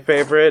was my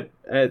favorite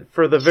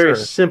for the very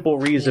simple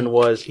reason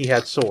was he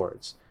had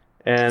swords,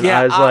 and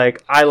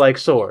I like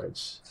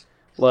swords.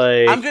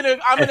 I'm gonna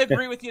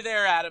agree with you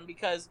there, Adam,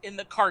 because in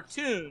the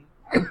cartoon,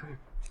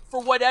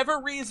 for whatever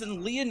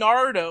reason,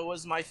 Leonardo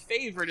was my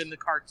favorite in the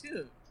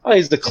cartoon. Oh,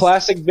 he's the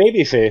classic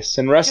babyface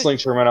in wrestling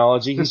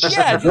terminology. He's just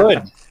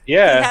good.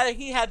 Yeah,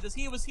 he had this.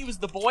 He was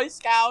the Boy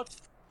Scout.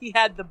 He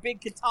had the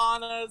big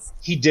katanas.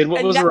 He did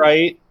what was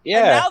right.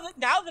 Yeah. And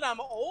now that I'm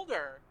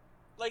older,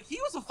 he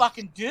was a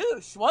fucking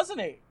douche,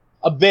 wasn't he?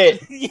 A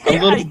bit. A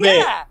little bit.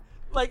 Yeah.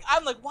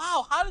 I'm like,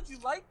 wow, how did you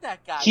like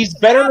that guy? He's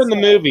better in the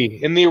movie.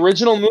 In the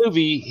original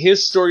movie,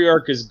 his story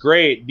arc is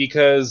great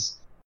because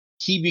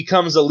he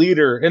becomes a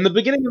leader. In the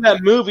beginning of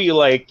that movie,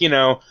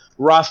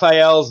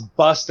 Raphael's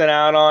busting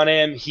out on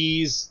him.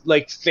 He's,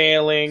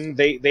 failing.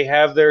 They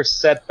have their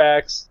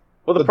setbacks.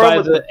 Well,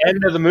 by the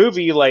end of the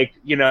movie,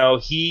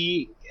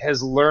 he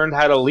has learned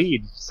how to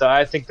lead. So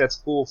I think that's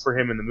cool for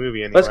him in the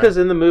movie anyway. That's because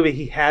in the movie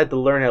he had to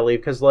learn how to lead.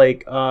 Because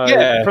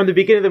from the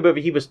beginning of the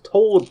movie he was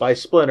told by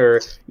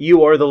Splinter,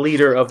 you are the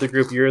leader of the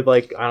group. You're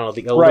the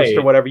eldest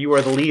or whatever. You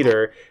are the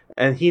leader.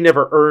 And he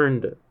never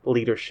earned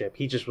leadership.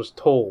 He just was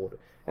told.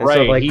 And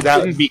so, he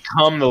didn't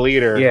become the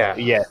leader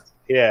yet.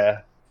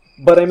 Yeah.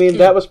 But I mean,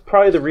 that was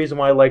probably the reason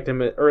why I liked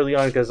him early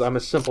on, because I'm a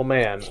simple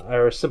man,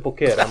 or a simple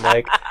kid. I'm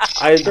like,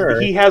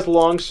 he has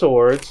long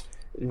swords.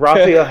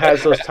 Raphael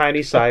has those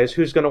tiny size.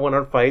 Who's going to win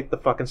a fight? The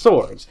fucking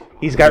swords.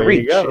 He's got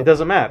reach. It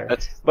doesn't matter.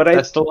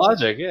 That's the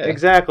logic, yeah.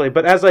 Exactly.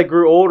 But as I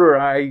grew older,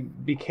 I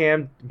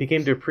became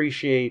to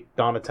appreciate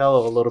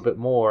Donatello a little bit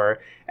more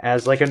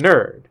as a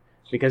nerd.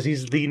 Because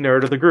he's the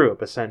nerd of the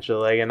group,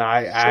 essentially. And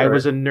I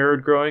was a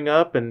nerd growing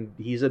up, and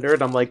he's a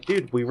nerd. I'm like,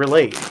 dude, we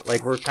relate.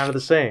 We're kind of the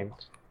same.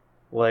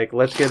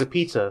 Let's get a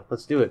pizza.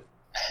 Let's do it.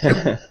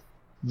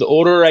 The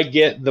older I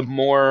get, the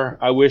more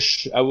I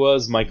wish I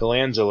was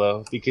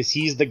Michelangelo, because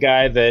he's the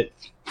guy that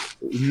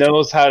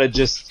knows how to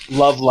just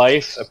love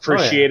life,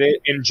 appreciate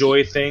it,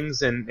 enjoy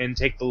things, and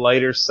take the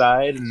lighter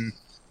side. And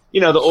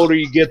the older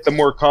you get, the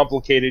more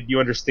complicated you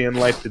understand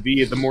life to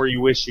be. The more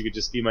you wish you could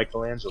just be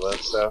Michelangelo.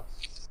 So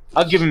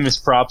I'll give him his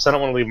props. I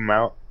don't want to leave him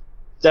out.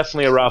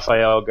 Definitely a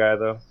Raphael guy,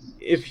 though.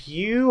 If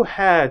you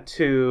had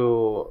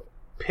to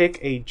pick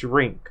a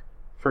drink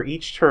for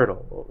each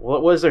turtle,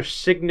 what was their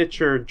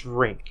signature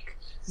drink?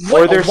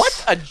 What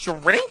a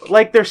drink?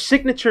 Like their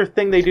signature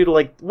thing they do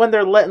to when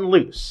they're letting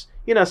loose.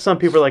 Some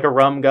people are like a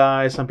rum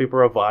guy, some people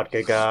are a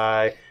vodka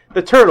guy.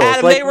 The turtles,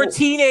 Adam, they were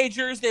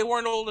teenagers. They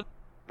weren't old.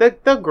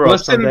 They'll grow up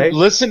someday.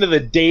 Listen to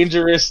the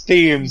dangerous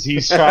themes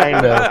he's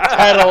trying to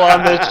peddle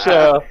on this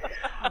show.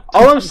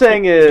 All I'm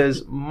saying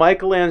is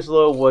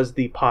Michelangelo was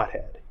the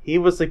pothead. He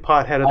was the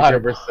pothead of the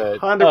group. 100%.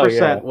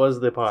 100% was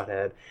the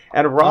pothead.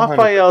 And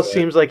Raphael 100%.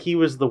 seems like he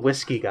was the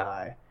whiskey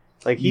guy.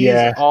 Like, he's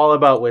all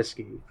about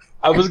whiskey.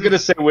 I was going to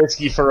say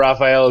whiskey for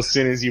Raphael as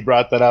soon as you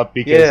brought that up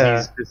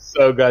because he's just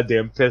so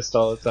goddamn pissed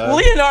all the time.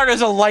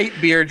 Leonardo's a light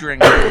beer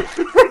drinker.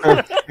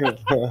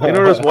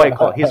 Leonardo's White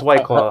Claw. He's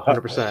White Claw,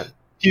 100%.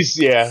 He's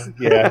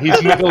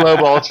Michelob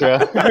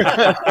Ultra.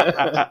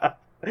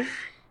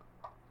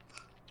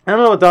 I don't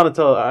know what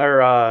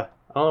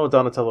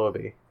Donatello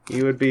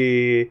would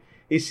be.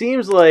 He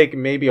seems like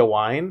maybe a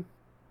wine.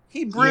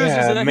 He brews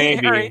it and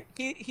maybe.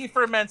 he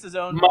ferments his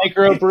own.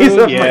 Microbrew? He's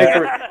a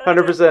 100%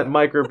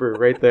 microbrew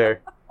right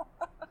there.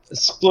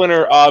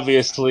 Splinter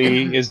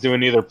obviously is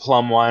doing either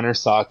plum wine or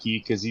sake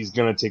because he's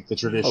going to take the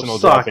traditional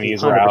sake,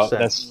 Japanese route.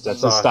 That's Sake.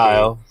 his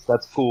style.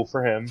 That's cool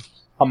for him.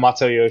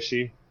 Hamato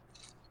Yoshi.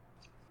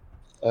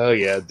 Oh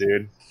yeah,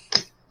 dude.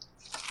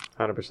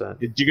 100%.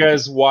 Did you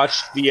guys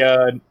watch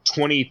the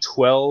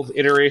 2012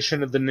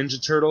 iteration of the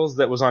Ninja Turtles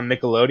that was on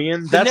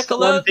Nickelodeon? That's the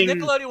one thing.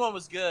 Nickelodeon one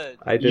was good.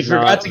 I did You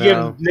forgot to give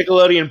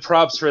Nickelodeon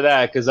props for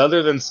that, because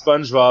other than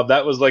SpongeBob,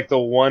 that was like the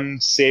one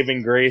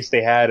saving grace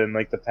they had in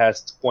like the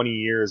past 20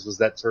 years was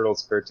that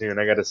Turtles cartoon,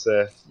 I gotta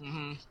say.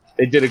 Mm-hmm.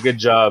 They did a good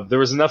job. There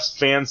was enough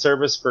fan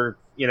service for,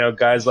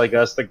 guys like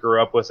us that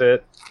grew up with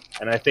it,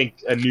 and I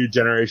think a new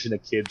generation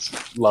of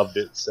kids loved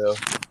it, so...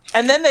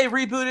 And then they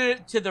rebooted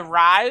it to the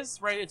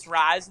Rise, right? It's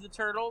Rise of the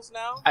Turtles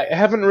now. I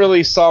haven't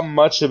really saw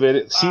much of it.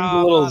 It seemed a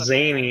little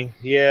zany.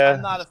 Yeah.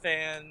 I'm not a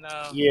fan,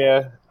 no.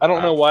 Yeah. I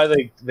don't know why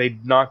they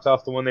knocked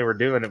off the one they were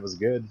doing. It was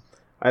good.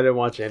 I didn't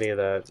watch any of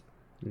that.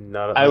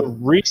 I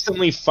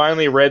recently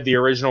finally read the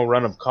original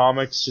run of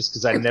comics just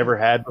because I never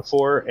had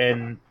before,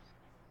 and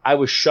I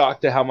was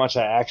shocked at how much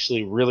I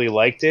actually really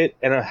liked it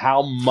and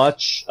how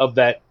much of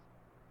that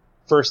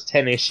first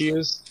 10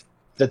 issues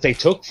that they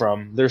took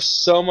from. There's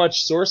so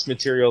much source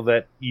material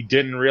that you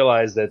didn't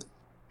realize that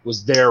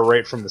was there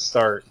right from the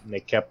start and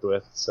they kept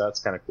with, so that's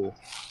kind of cool.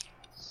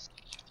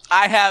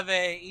 I have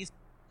a East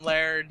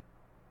Laird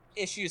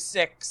issue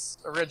 6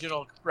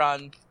 original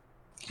run.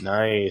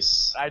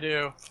 Nice. I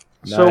do.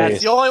 So Nice.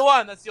 That's the only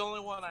one. That's the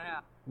only one I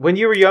have. When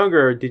you were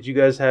younger, did you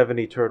guys have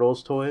any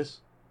Turtles toys?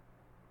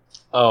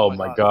 Oh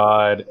my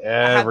god.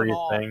 had them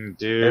all. Everything,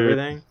 dude.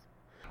 Everything?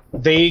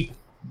 They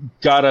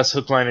got us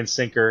hook, line, and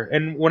sinker.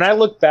 And when I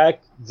look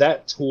back,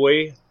 that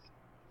toy,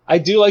 I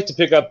do like to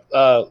pick up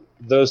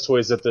those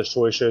toys at the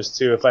toy shows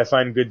too if I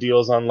find good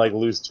deals on like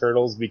loose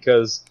turtles,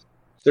 because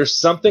there's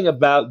something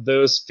about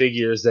those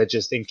figures that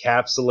just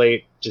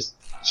encapsulate just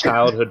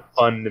childhood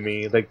fun to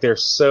me. Like, they're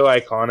so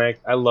iconic.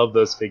 I love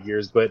those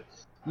figures, but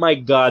my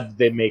god,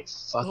 they make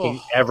fucking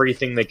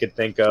everything they could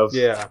think of.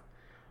 Yeah.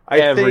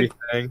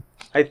 Everything.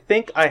 I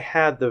think I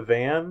had the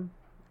van.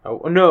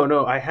 Oh,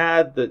 no, I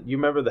had you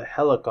remember the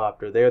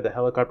helicopter? They had the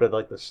helicopter,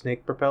 like the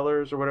snake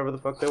propellers or whatever the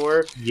fuck they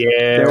were.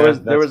 Yeah.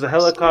 There was a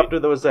helicopter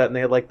that was that, and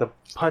they had like the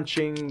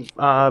punching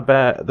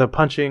the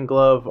punching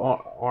glove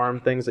arm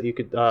things that you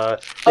could. They had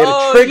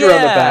a trigger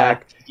on the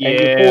back, and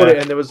you pulled it,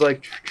 and there was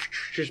like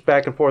just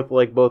back and forth with,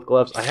 like, both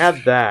gloves. I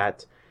had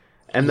that,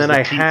 and then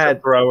I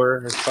had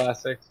thrower,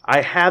 classic.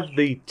 I had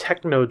the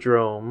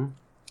Technodrome.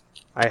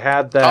 I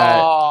had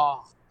that.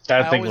 Oh,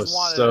 That I thing always was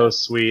wanted so it.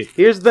 sweet.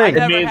 Here's the I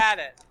thing. never had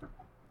it.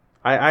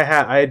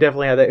 I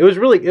definitely had that. It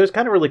was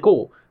kind of really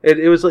cool.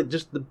 It was like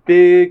just the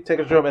big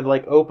Technodrome and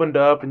like opened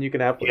up, and you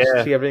can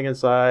see everything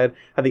inside.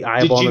 Had the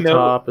eyeball on the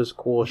top. Is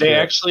cool. They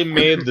actually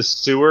made the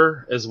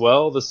sewer as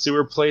well, the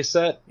sewer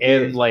playset,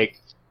 and like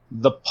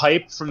the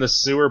pipe from the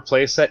sewer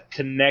playset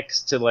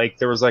connects to, like,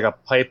 there was like a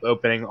pipe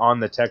opening on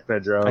the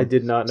Technodrome. I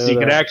did not know so you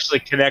that. could actually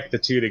connect the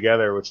two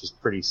together, which is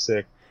pretty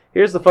sick.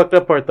 Here's the fucked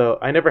up part, though.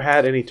 I never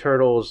had any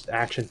Turtles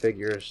action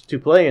figures to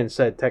play in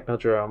said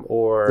Technodrome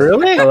or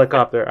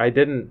helicopter. I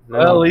didn't know.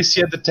 Well, at least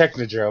you had the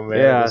Technodrome, man.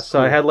 Yeah, so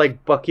cool. I had,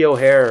 like, Bucky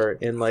O'Hare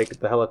in, like,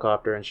 the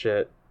helicopter and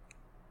shit.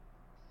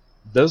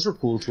 Those were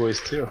cool toys,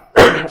 too.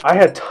 I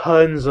had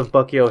tons of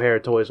Bucky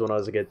O'Hare toys when I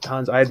was a kid.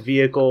 Tons. I had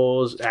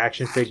vehicles,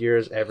 action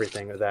figures,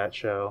 everything of that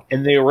show.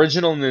 And the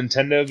original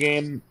Nintendo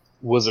game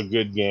was a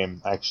good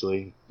game,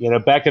 actually. You know,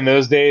 back in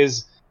those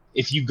days,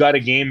 if you got a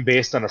game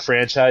based on a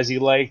franchise you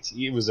liked,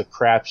 it was a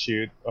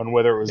crapshoot on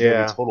whether it was going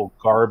to be total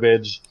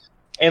garbage.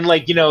 And,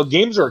 like, you know,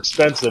 games are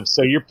expensive,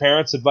 so your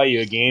parents would buy you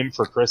a game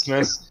for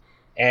Christmas,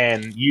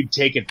 and you'd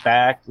take it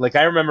back. Like,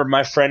 I remember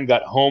my friend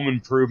got Home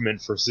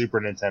Improvement for Super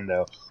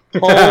Nintendo.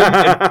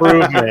 Home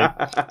Improvement.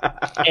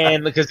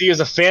 And because he was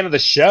a fan of the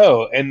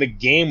show, and the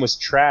game was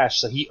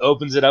trash, so he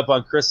opens it up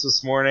on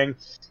Christmas morning,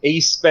 and he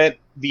spent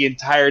the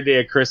entire day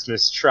of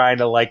Christmas trying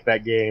to like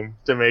that game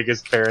to make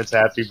his parents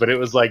happy, but it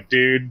was like,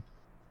 dude,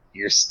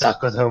 you're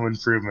stuck with Home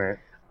Improvement.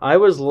 I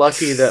was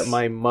lucky that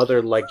my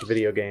mother liked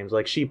video games.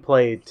 Like, she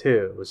played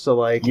too. So,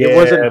 like, Yeah, it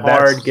wasn't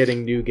hard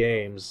getting new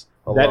games.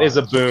 That is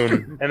a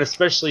boon. And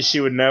especially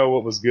she would know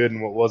what was good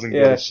and what wasn't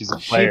good if she's a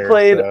player. She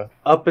played so.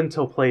 up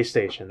until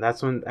PlayStation.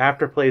 That's when,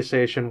 after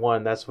PlayStation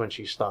 1, that's when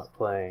she stopped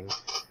playing.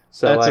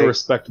 So That's like, a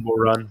respectable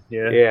run,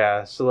 yeah.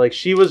 Yeah, so like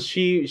she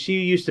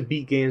used to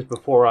beat games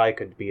before I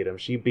could beat them.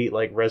 She beat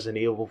like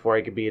Resident Evil before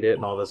I could beat it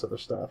and all this other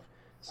stuff.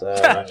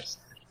 So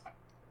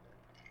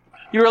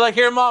You were like,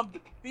 "Here, Mom,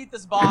 beat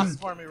this boss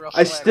for me real quick."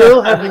 I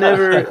still have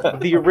never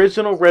the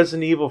original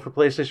Resident Evil for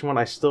PlayStation 1.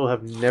 I still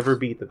have never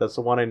beat that. That's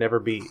the one I never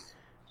beat.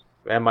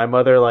 And my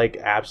mother like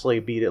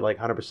absolutely beat it like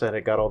 100%.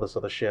 It got all this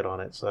other shit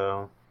on it.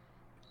 So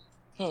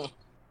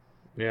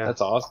yeah, that's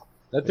awesome.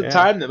 At the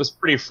time, that was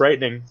pretty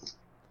frightening.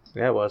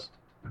 Yeah, it was.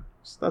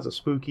 That's a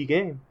spooky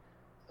game.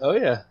 Oh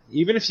yeah,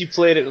 even if you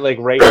played it like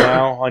right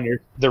now on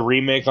the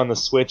remake on the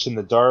Switch in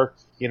the dark,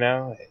 you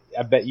know,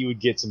 I bet you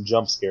would get some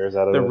jump scares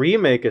out of it. The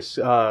remake is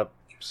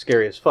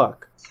scary as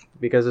fuck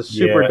because it's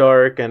super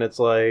dark and it's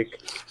like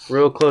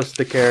real close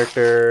to the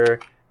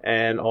character,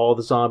 and all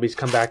the zombies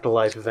come back to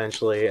life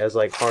eventually as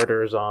like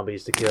harder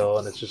zombies to kill,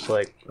 and it's just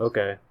like,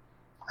 okay.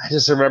 I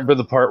just remember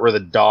the part where the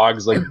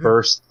dogs like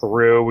burst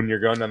through when you're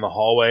going down the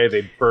hallway.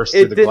 They burst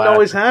through the glass. It didn't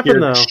always happen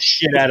though.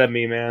 Shit out of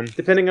me, man.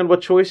 Depending on what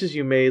choices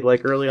you made,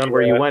 like early on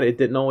where you went, it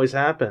didn't always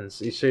happen.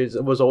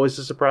 It was always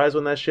a surprise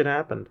when that shit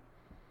happened.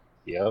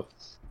 Yep.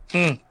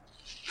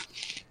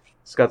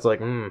 Scott's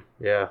like,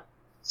 yeah.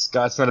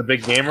 Scott's not a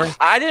big gamer.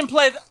 I didn't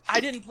play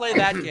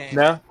that game.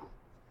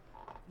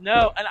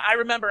 No, and I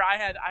remember I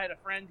had a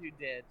friend who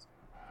did,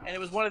 and it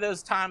was one of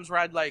those times where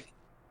I'd like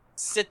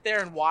sit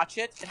there and watch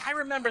it, and I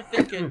remember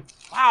thinking,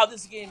 wow,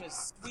 this game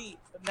is sweet,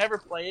 but never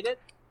played it.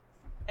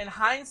 In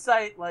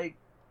hindsight, like,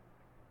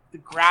 the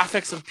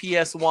graphics of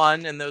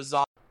PS1 and those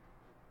zombies,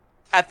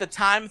 at the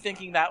time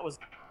thinking that was,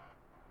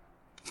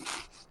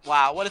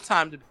 wow, what a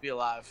time to be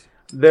alive.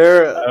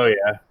 Oh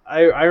yeah.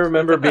 I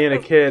remember being a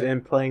kid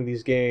and playing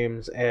these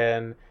games,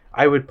 and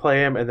I would play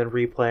them and then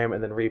replay them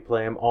and then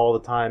replay them all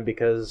the time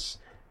because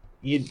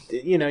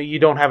you know you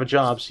don't have a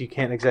job, so you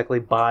can't exactly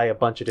buy a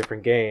bunch of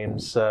different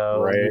games,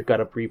 so you've got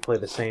to replay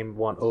the same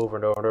one over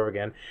and over and over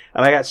again.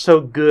 And I got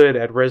so good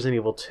at Resident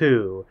Evil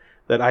 2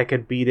 that I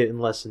could beat it in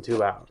less than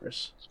 2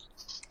 hours.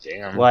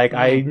 Damn. Like,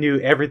 I knew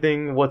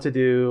everything, what to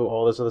do,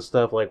 all this other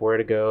stuff, like where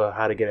to go,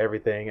 how to get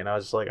everything, and I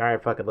was just like,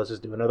 alright, fuck it, let's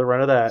just do another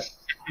run of that.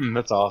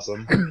 That's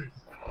awesome.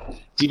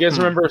 Do you guys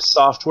remember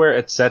Software,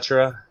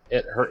 etc.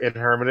 in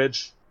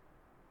Hermitage?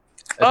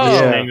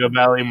 At the Mango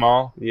Valley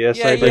Mall?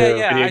 Yes, I do.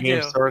 Video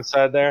game store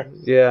inside there?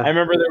 Yeah. I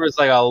remember there was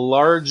like a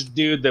large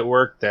dude that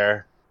worked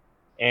there,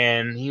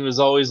 and he was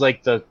always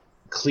like the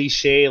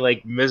cliche,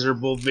 like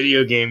miserable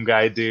video game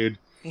guy dude.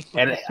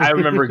 And I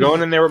remember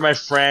going in there with my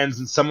friends,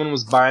 and someone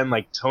was buying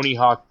like Tony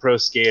Hawk Pro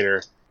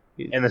Skater,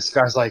 and this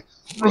guy's like,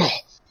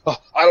 I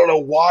don't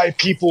know why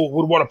people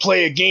would want to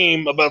play a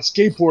game about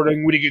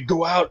skateboarding when you could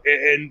go out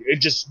and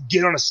just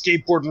get on a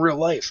skateboard in real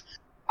life.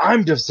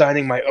 I'm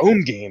designing my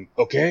own game,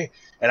 okay?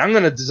 And I'm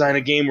going to design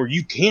a game where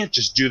you can't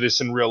just do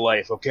this in real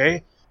life,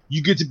 okay?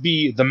 You get to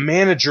be the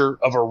manager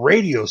of a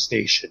radio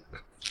station.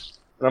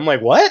 And I'm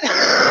like, what?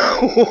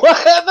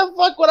 What the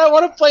fuck would I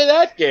want to play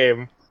that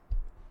game?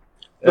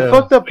 The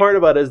fucked up part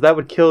about it is that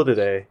would kill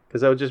today,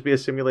 because that would just be a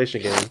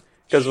simulation game.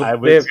 I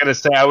was gonna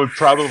say I would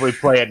probably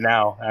play it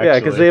now. Actually. Yeah,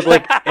 because they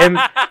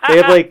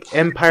have like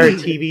Empire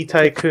TV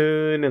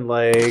Tycoon, and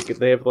like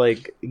they have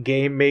like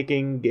game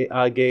making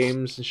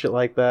games and shit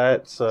like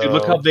that. So dude,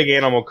 look how big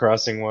Animal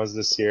Crossing was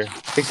this year.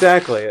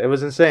 Exactly, it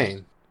was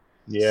insane.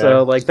 Yeah.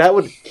 So like that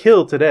would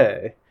kill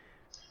today.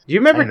 Do you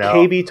remember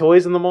KB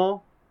Toys in the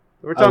mall?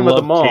 We're talking about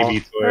the mall.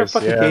 KB Toys.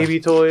 Fucking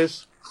KB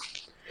Toys.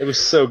 It was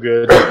so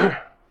good.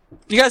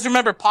 You guys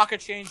remember Pocket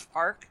Change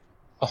Park?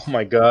 Oh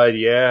my god,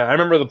 yeah. I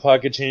remember the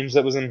Pocket Change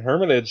that was in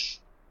Hermitage.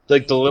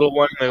 Like the little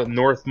one in the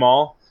North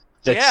Mall.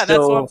 That's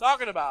what I'm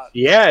talking about.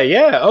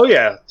 Yeah. Oh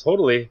yeah,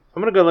 totally.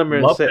 I'm gonna go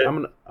and say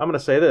I'm gonna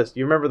say this. Do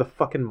you remember the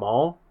fucking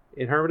mall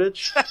in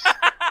Hermitage?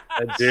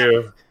 I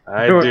do.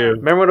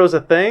 Remember when it was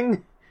a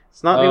thing?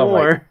 It's not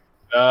anymore.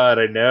 My god,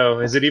 I know.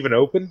 Is it even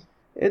open?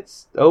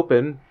 It's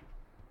open.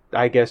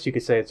 I guess you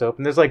could say it's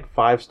open. There's like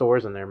 5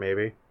 stores in there,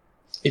 maybe.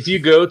 If you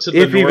go to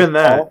the North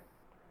Mall,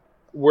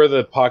 where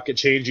the Pocket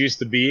Change used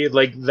to be,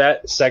 like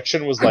that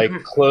section was like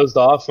closed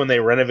off when they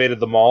renovated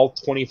the mall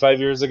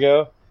 25 years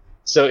ago.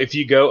 So if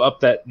you go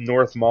up that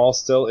North Mall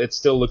it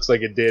still looks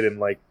like it did in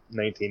like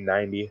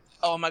 1990.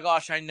 Oh my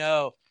gosh, I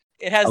know.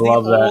 It has the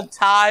old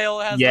tile,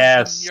 it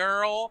has the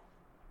mural.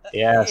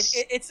 Yes.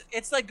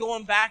 It's like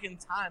going back in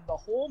time. The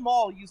whole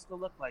mall used to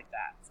look like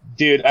that.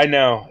 Dude, I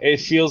know. It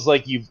feels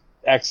like you've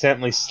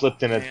accidentally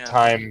slipped in a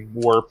time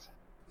warp.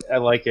 I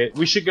like it.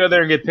 We should go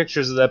there and get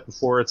pictures of that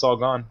before it's all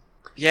gone.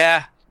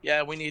 Yeah,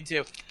 we need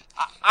to.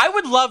 I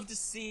would love to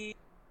see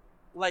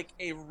like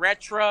a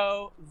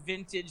retro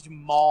vintage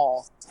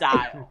mall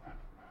style.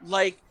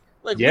 like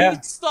Yeah.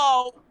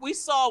 we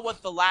saw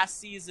what the last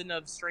season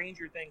of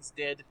Stranger Things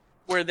did,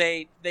 where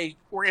they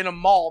were in a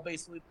mall,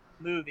 basically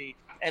movie,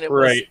 and it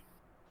was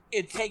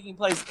it taking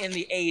place in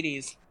the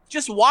 80s.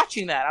 Just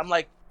watching that, I'm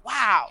like,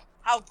 wow,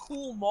 how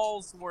cool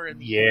malls were in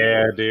the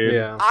 80s. Dude.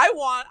 Yeah. I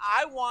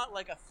want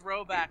like a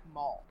throwback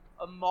mall.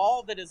 A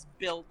mall that is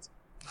built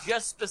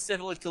just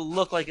specifically to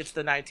look like it's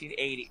the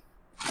 1980s.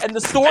 And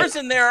the stores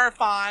in there are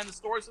fine. The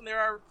stores in there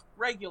are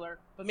regular,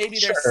 but maybe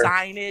their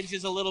signage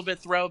is a little bit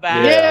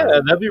throwback. Yeah,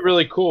 that'd be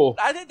really cool.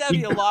 I think that'd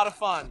be a lot of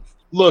fun.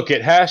 Look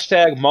at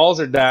hashtag malls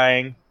are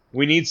dying.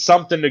 We need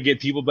something to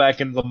get people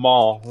back into the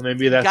mall.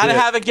 Maybe that's Gotta it.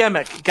 have a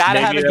gimmick. Gotta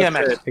have a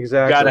gimmick.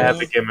 Exactly. Gotta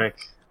have a gimmick.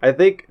 I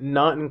think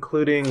not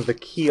including the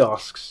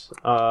kiosks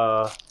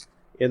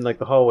in like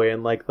the hallway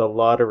and like the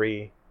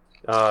lottery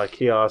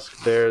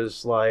kiosk.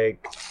 There's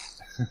like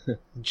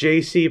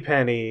J.C.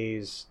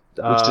 Penney's,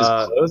 which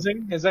is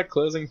closing. Is that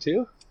closing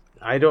too?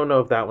 I don't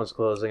know if that one's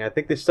closing. I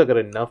think they still got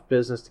enough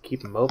business to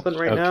keep them open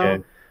right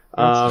now.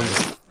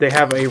 They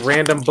have a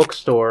random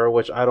bookstore,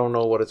 which I don't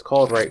know what it's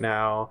called right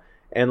now,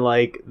 and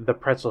like the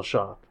pretzel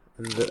shop.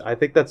 And I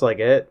think that's like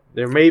it.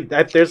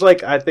 There's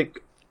like I think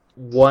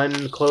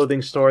one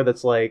clothing store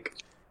that's like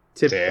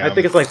I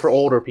think it's like for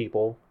older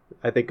people.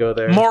 I think go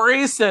there.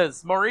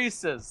 Maurice's.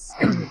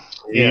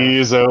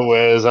 He's a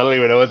whiz. I don't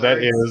even know what that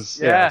is.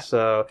 Yeah.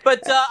 So,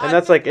 but and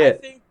that's like it. I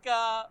think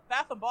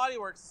Bath and Body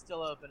Works is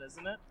still open,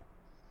 isn't it?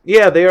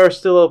 Yeah, they are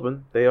still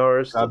open. They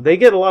are. They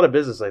get a lot of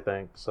business, I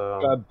think. So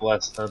God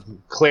bless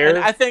them. Claire, and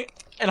I think,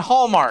 and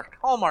Hallmark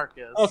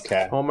is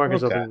okay. Hallmark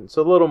is open.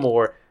 So a little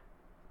more.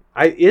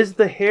 Is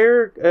the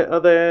hair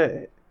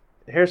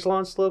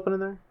salon still open in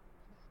there?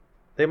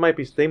 They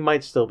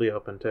might still be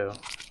open too.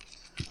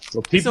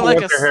 Well, people want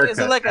their haircut.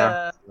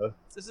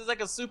 This is like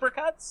a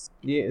Supercuts?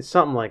 Yeah, it's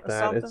something like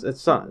that.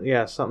 It's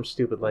something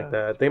stupid like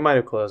that. They might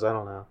have closed. I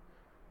don't know.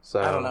 So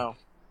I don't know.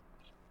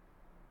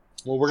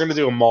 Well, we're gonna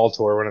do a mall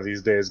tour one of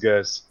these days,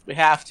 guys. We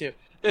have to.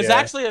 There's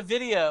actually a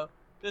video.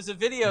 There's a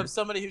video of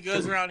somebody who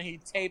goes around and he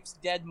tapes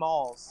dead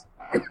malls,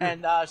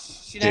 and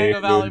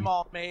Shenango Valley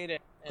Mall made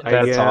it. And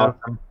That's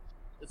awesome.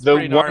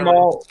 The one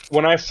mall,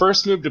 when I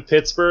first moved to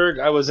Pittsburgh,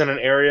 I was in an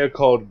area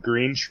called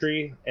Green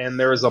Tree, and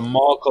there was a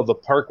mall called the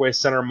Parkway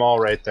Center Mall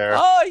right there.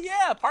 Oh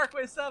yeah,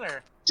 Parkway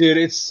Center. Dude,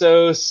 it's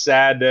so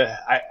sad.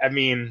 I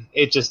mean,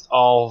 it just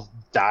all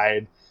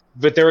died.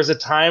 But there was a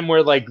time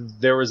where like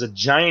there was a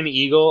giant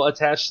eagle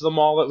attached to the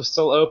mall that was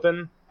still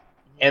open,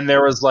 and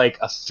there was like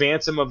a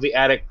Phantom of the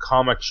Attic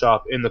comic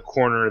shop in the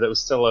corner that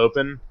was still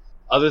open.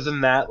 Other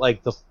than that,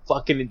 like the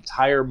fucking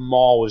entire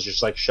mall was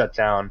just like shut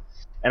down.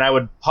 And I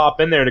would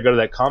pop in there to go to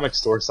that comic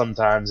store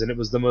sometimes, and it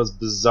was the most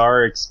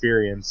bizarre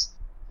experience.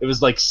 It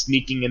was like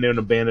sneaking into an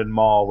abandoned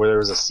mall where there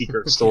was a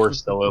secret store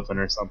still open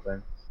or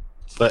something.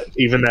 But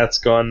even that's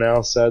gone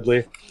now,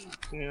 sadly.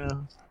 Yeah.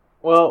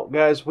 Well,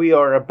 guys, we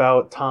are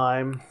about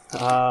time.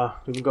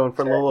 We've been going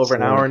for a little over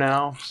an hour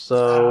now,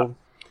 so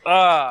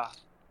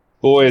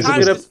boys,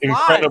 it was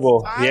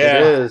incredible. Flies. Yeah,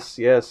 it is.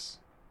 Yes,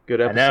 good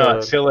episode. I know.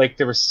 I feel like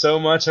there was so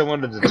much I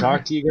wanted to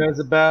talk to you guys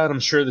about. I'm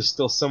sure there's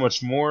still so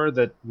much more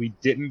that we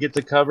didn't get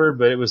to cover,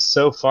 but it was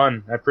so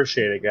fun. I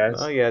appreciate it, guys.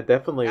 Oh yeah,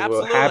 definitely.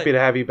 Absolutely. We're happy to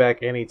have you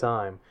back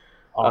anytime.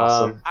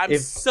 Awesome. I'm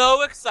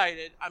so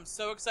excited. I'm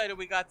so excited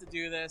we got to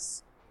do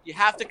this. You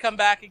have to come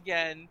back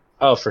again.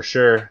 Oh, for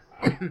sure.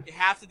 You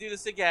have to do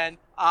this again.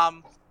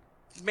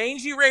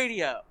 Mangy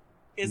Radio.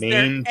 Is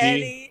there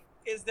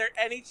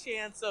any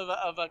chance of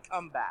a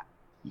comeback?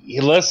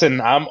 Listen,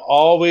 I'm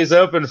always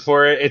open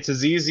for it. It's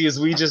as easy as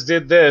we just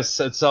did this.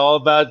 It's all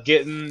about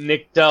getting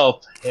Nick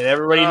Delp. And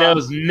everybody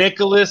knows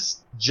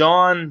Nicholas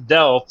John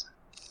Delp.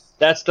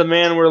 That's the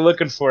man we're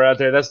looking for out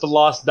there. That's the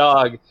lost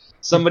dog.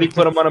 Somebody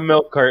put him on a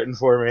milk carton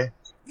for me.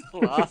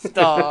 Lost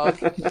dog.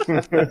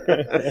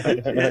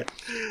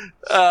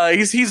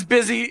 He's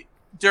busy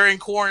during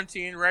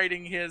quarantine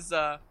writing his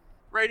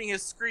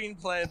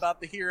screenplay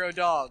about the hero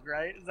dog,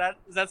 right? Is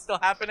that still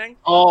happening?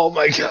 Oh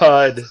my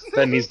god.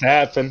 That needs to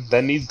happen.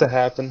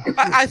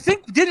 I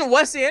think, didn't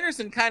Wes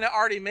Anderson kind of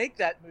already make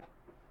that movie?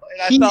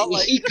 And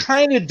he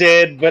kind of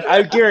did, but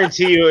I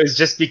guarantee you it's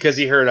just because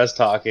he heard us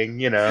talking,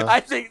 you know.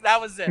 I think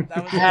that was it.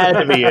 That had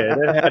to be it.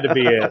 It had to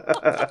be it.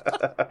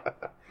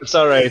 It's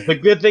all right. The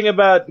good thing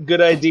about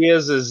good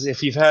ideas is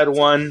if you've had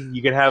one,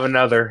 you can have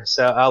another.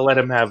 So I'll let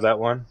him have that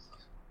one.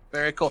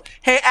 Very cool.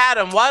 Hey,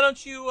 Adam, why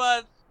don't you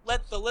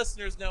let the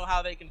listeners know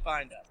how they can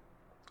find us?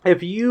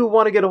 If you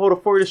want to get a hold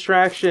of For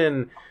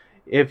Distraction,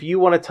 if you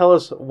want to tell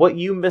us what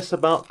you miss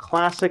about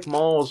classic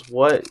malls,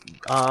 what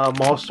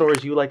mall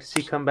stores you like to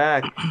see come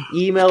back,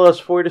 email us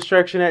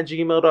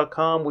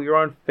fordistraction@gmail.com. We are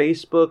on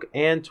Facebook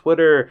and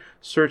Twitter.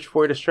 Search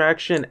For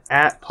Distraction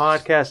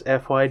 @Podcast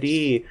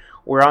FYD.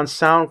 We're on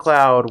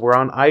SoundCloud. We're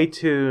on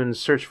iTunes.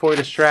 Search For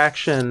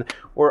Distraction.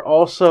 We're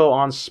also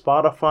on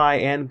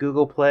Spotify and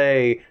Google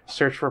Play.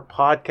 Search for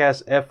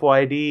Podcast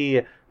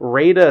FYD.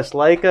 Rate us,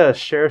 like us,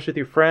 share us with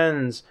your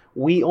friends.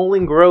 We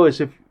only grow as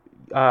if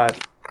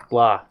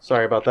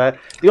sorry about that.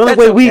 The only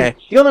way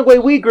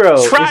we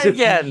grow Try is if,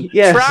 again.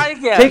 Yes, Try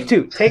again.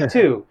 Take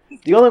two.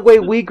 The only way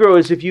we grow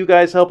is if you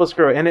guys help us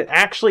grow, and it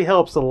actually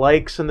helps. The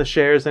likes and the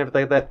shares and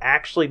everything like that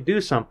actually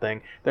do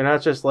something. They're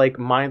not just like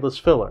mindless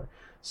filler.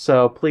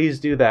 So please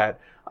do that.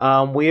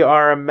 We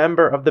are a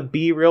member of the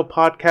Be Real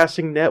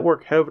Podcasting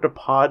Network. Head over to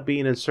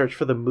Podbean and search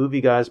for the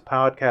Movie Guys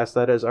podcast.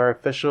 That is our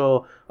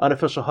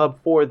unofficial hub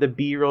for the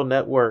Be Real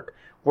Network.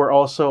 We're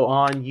also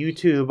on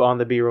YouTube on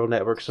the Be Real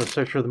Network, so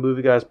search for the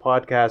Movie Guys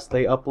podcast.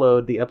 They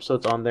upload the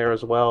episodes on there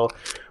as well.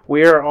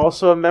 We are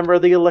also a member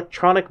of the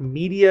Electronic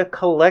Media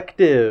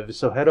Collective,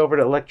 so head over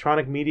to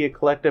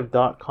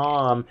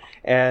electronicmediacollective.com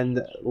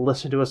and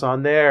listen to us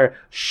on there.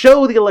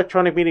 Show the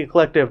Electronic Media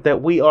Collective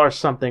that we are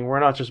something.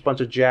 We're not just a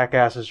bunch of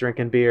jackasses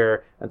drinking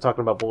beer and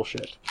talking about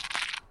bullshit.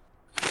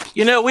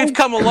 You know, we've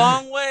come a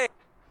long way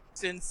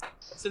since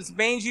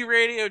Mangy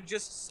Radio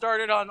just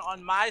started on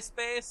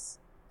MySpace.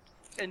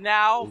 And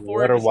now,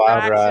 for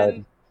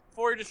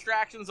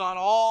distractions on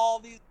all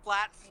these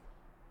platforms,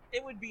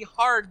 it would be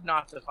hard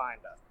not to find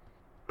us.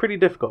 Pretty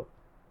difficult.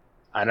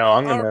 I know,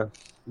 I'm going to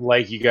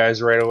like you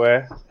guys right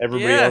away.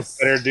 Everybody else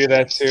better do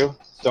that too.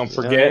 Don't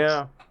forget.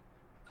 Yeah.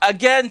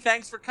 Again,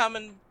 thanks for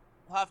coming.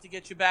 We'll have to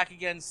get you back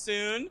again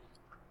soon.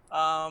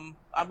 I'm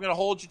going to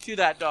hold you to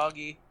that,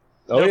 doggy.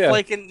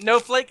 No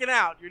flaking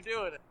out. You're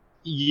doing it.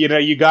 You know,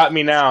 you got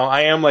me now.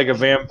 I am like a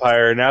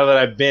vampire. Now that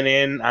I've been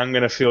in, I'm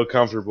going to feel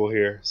comfortable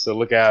here. So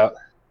look out.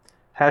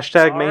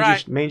 Hashtag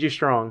Mangy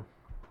Strong.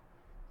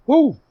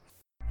 Woo!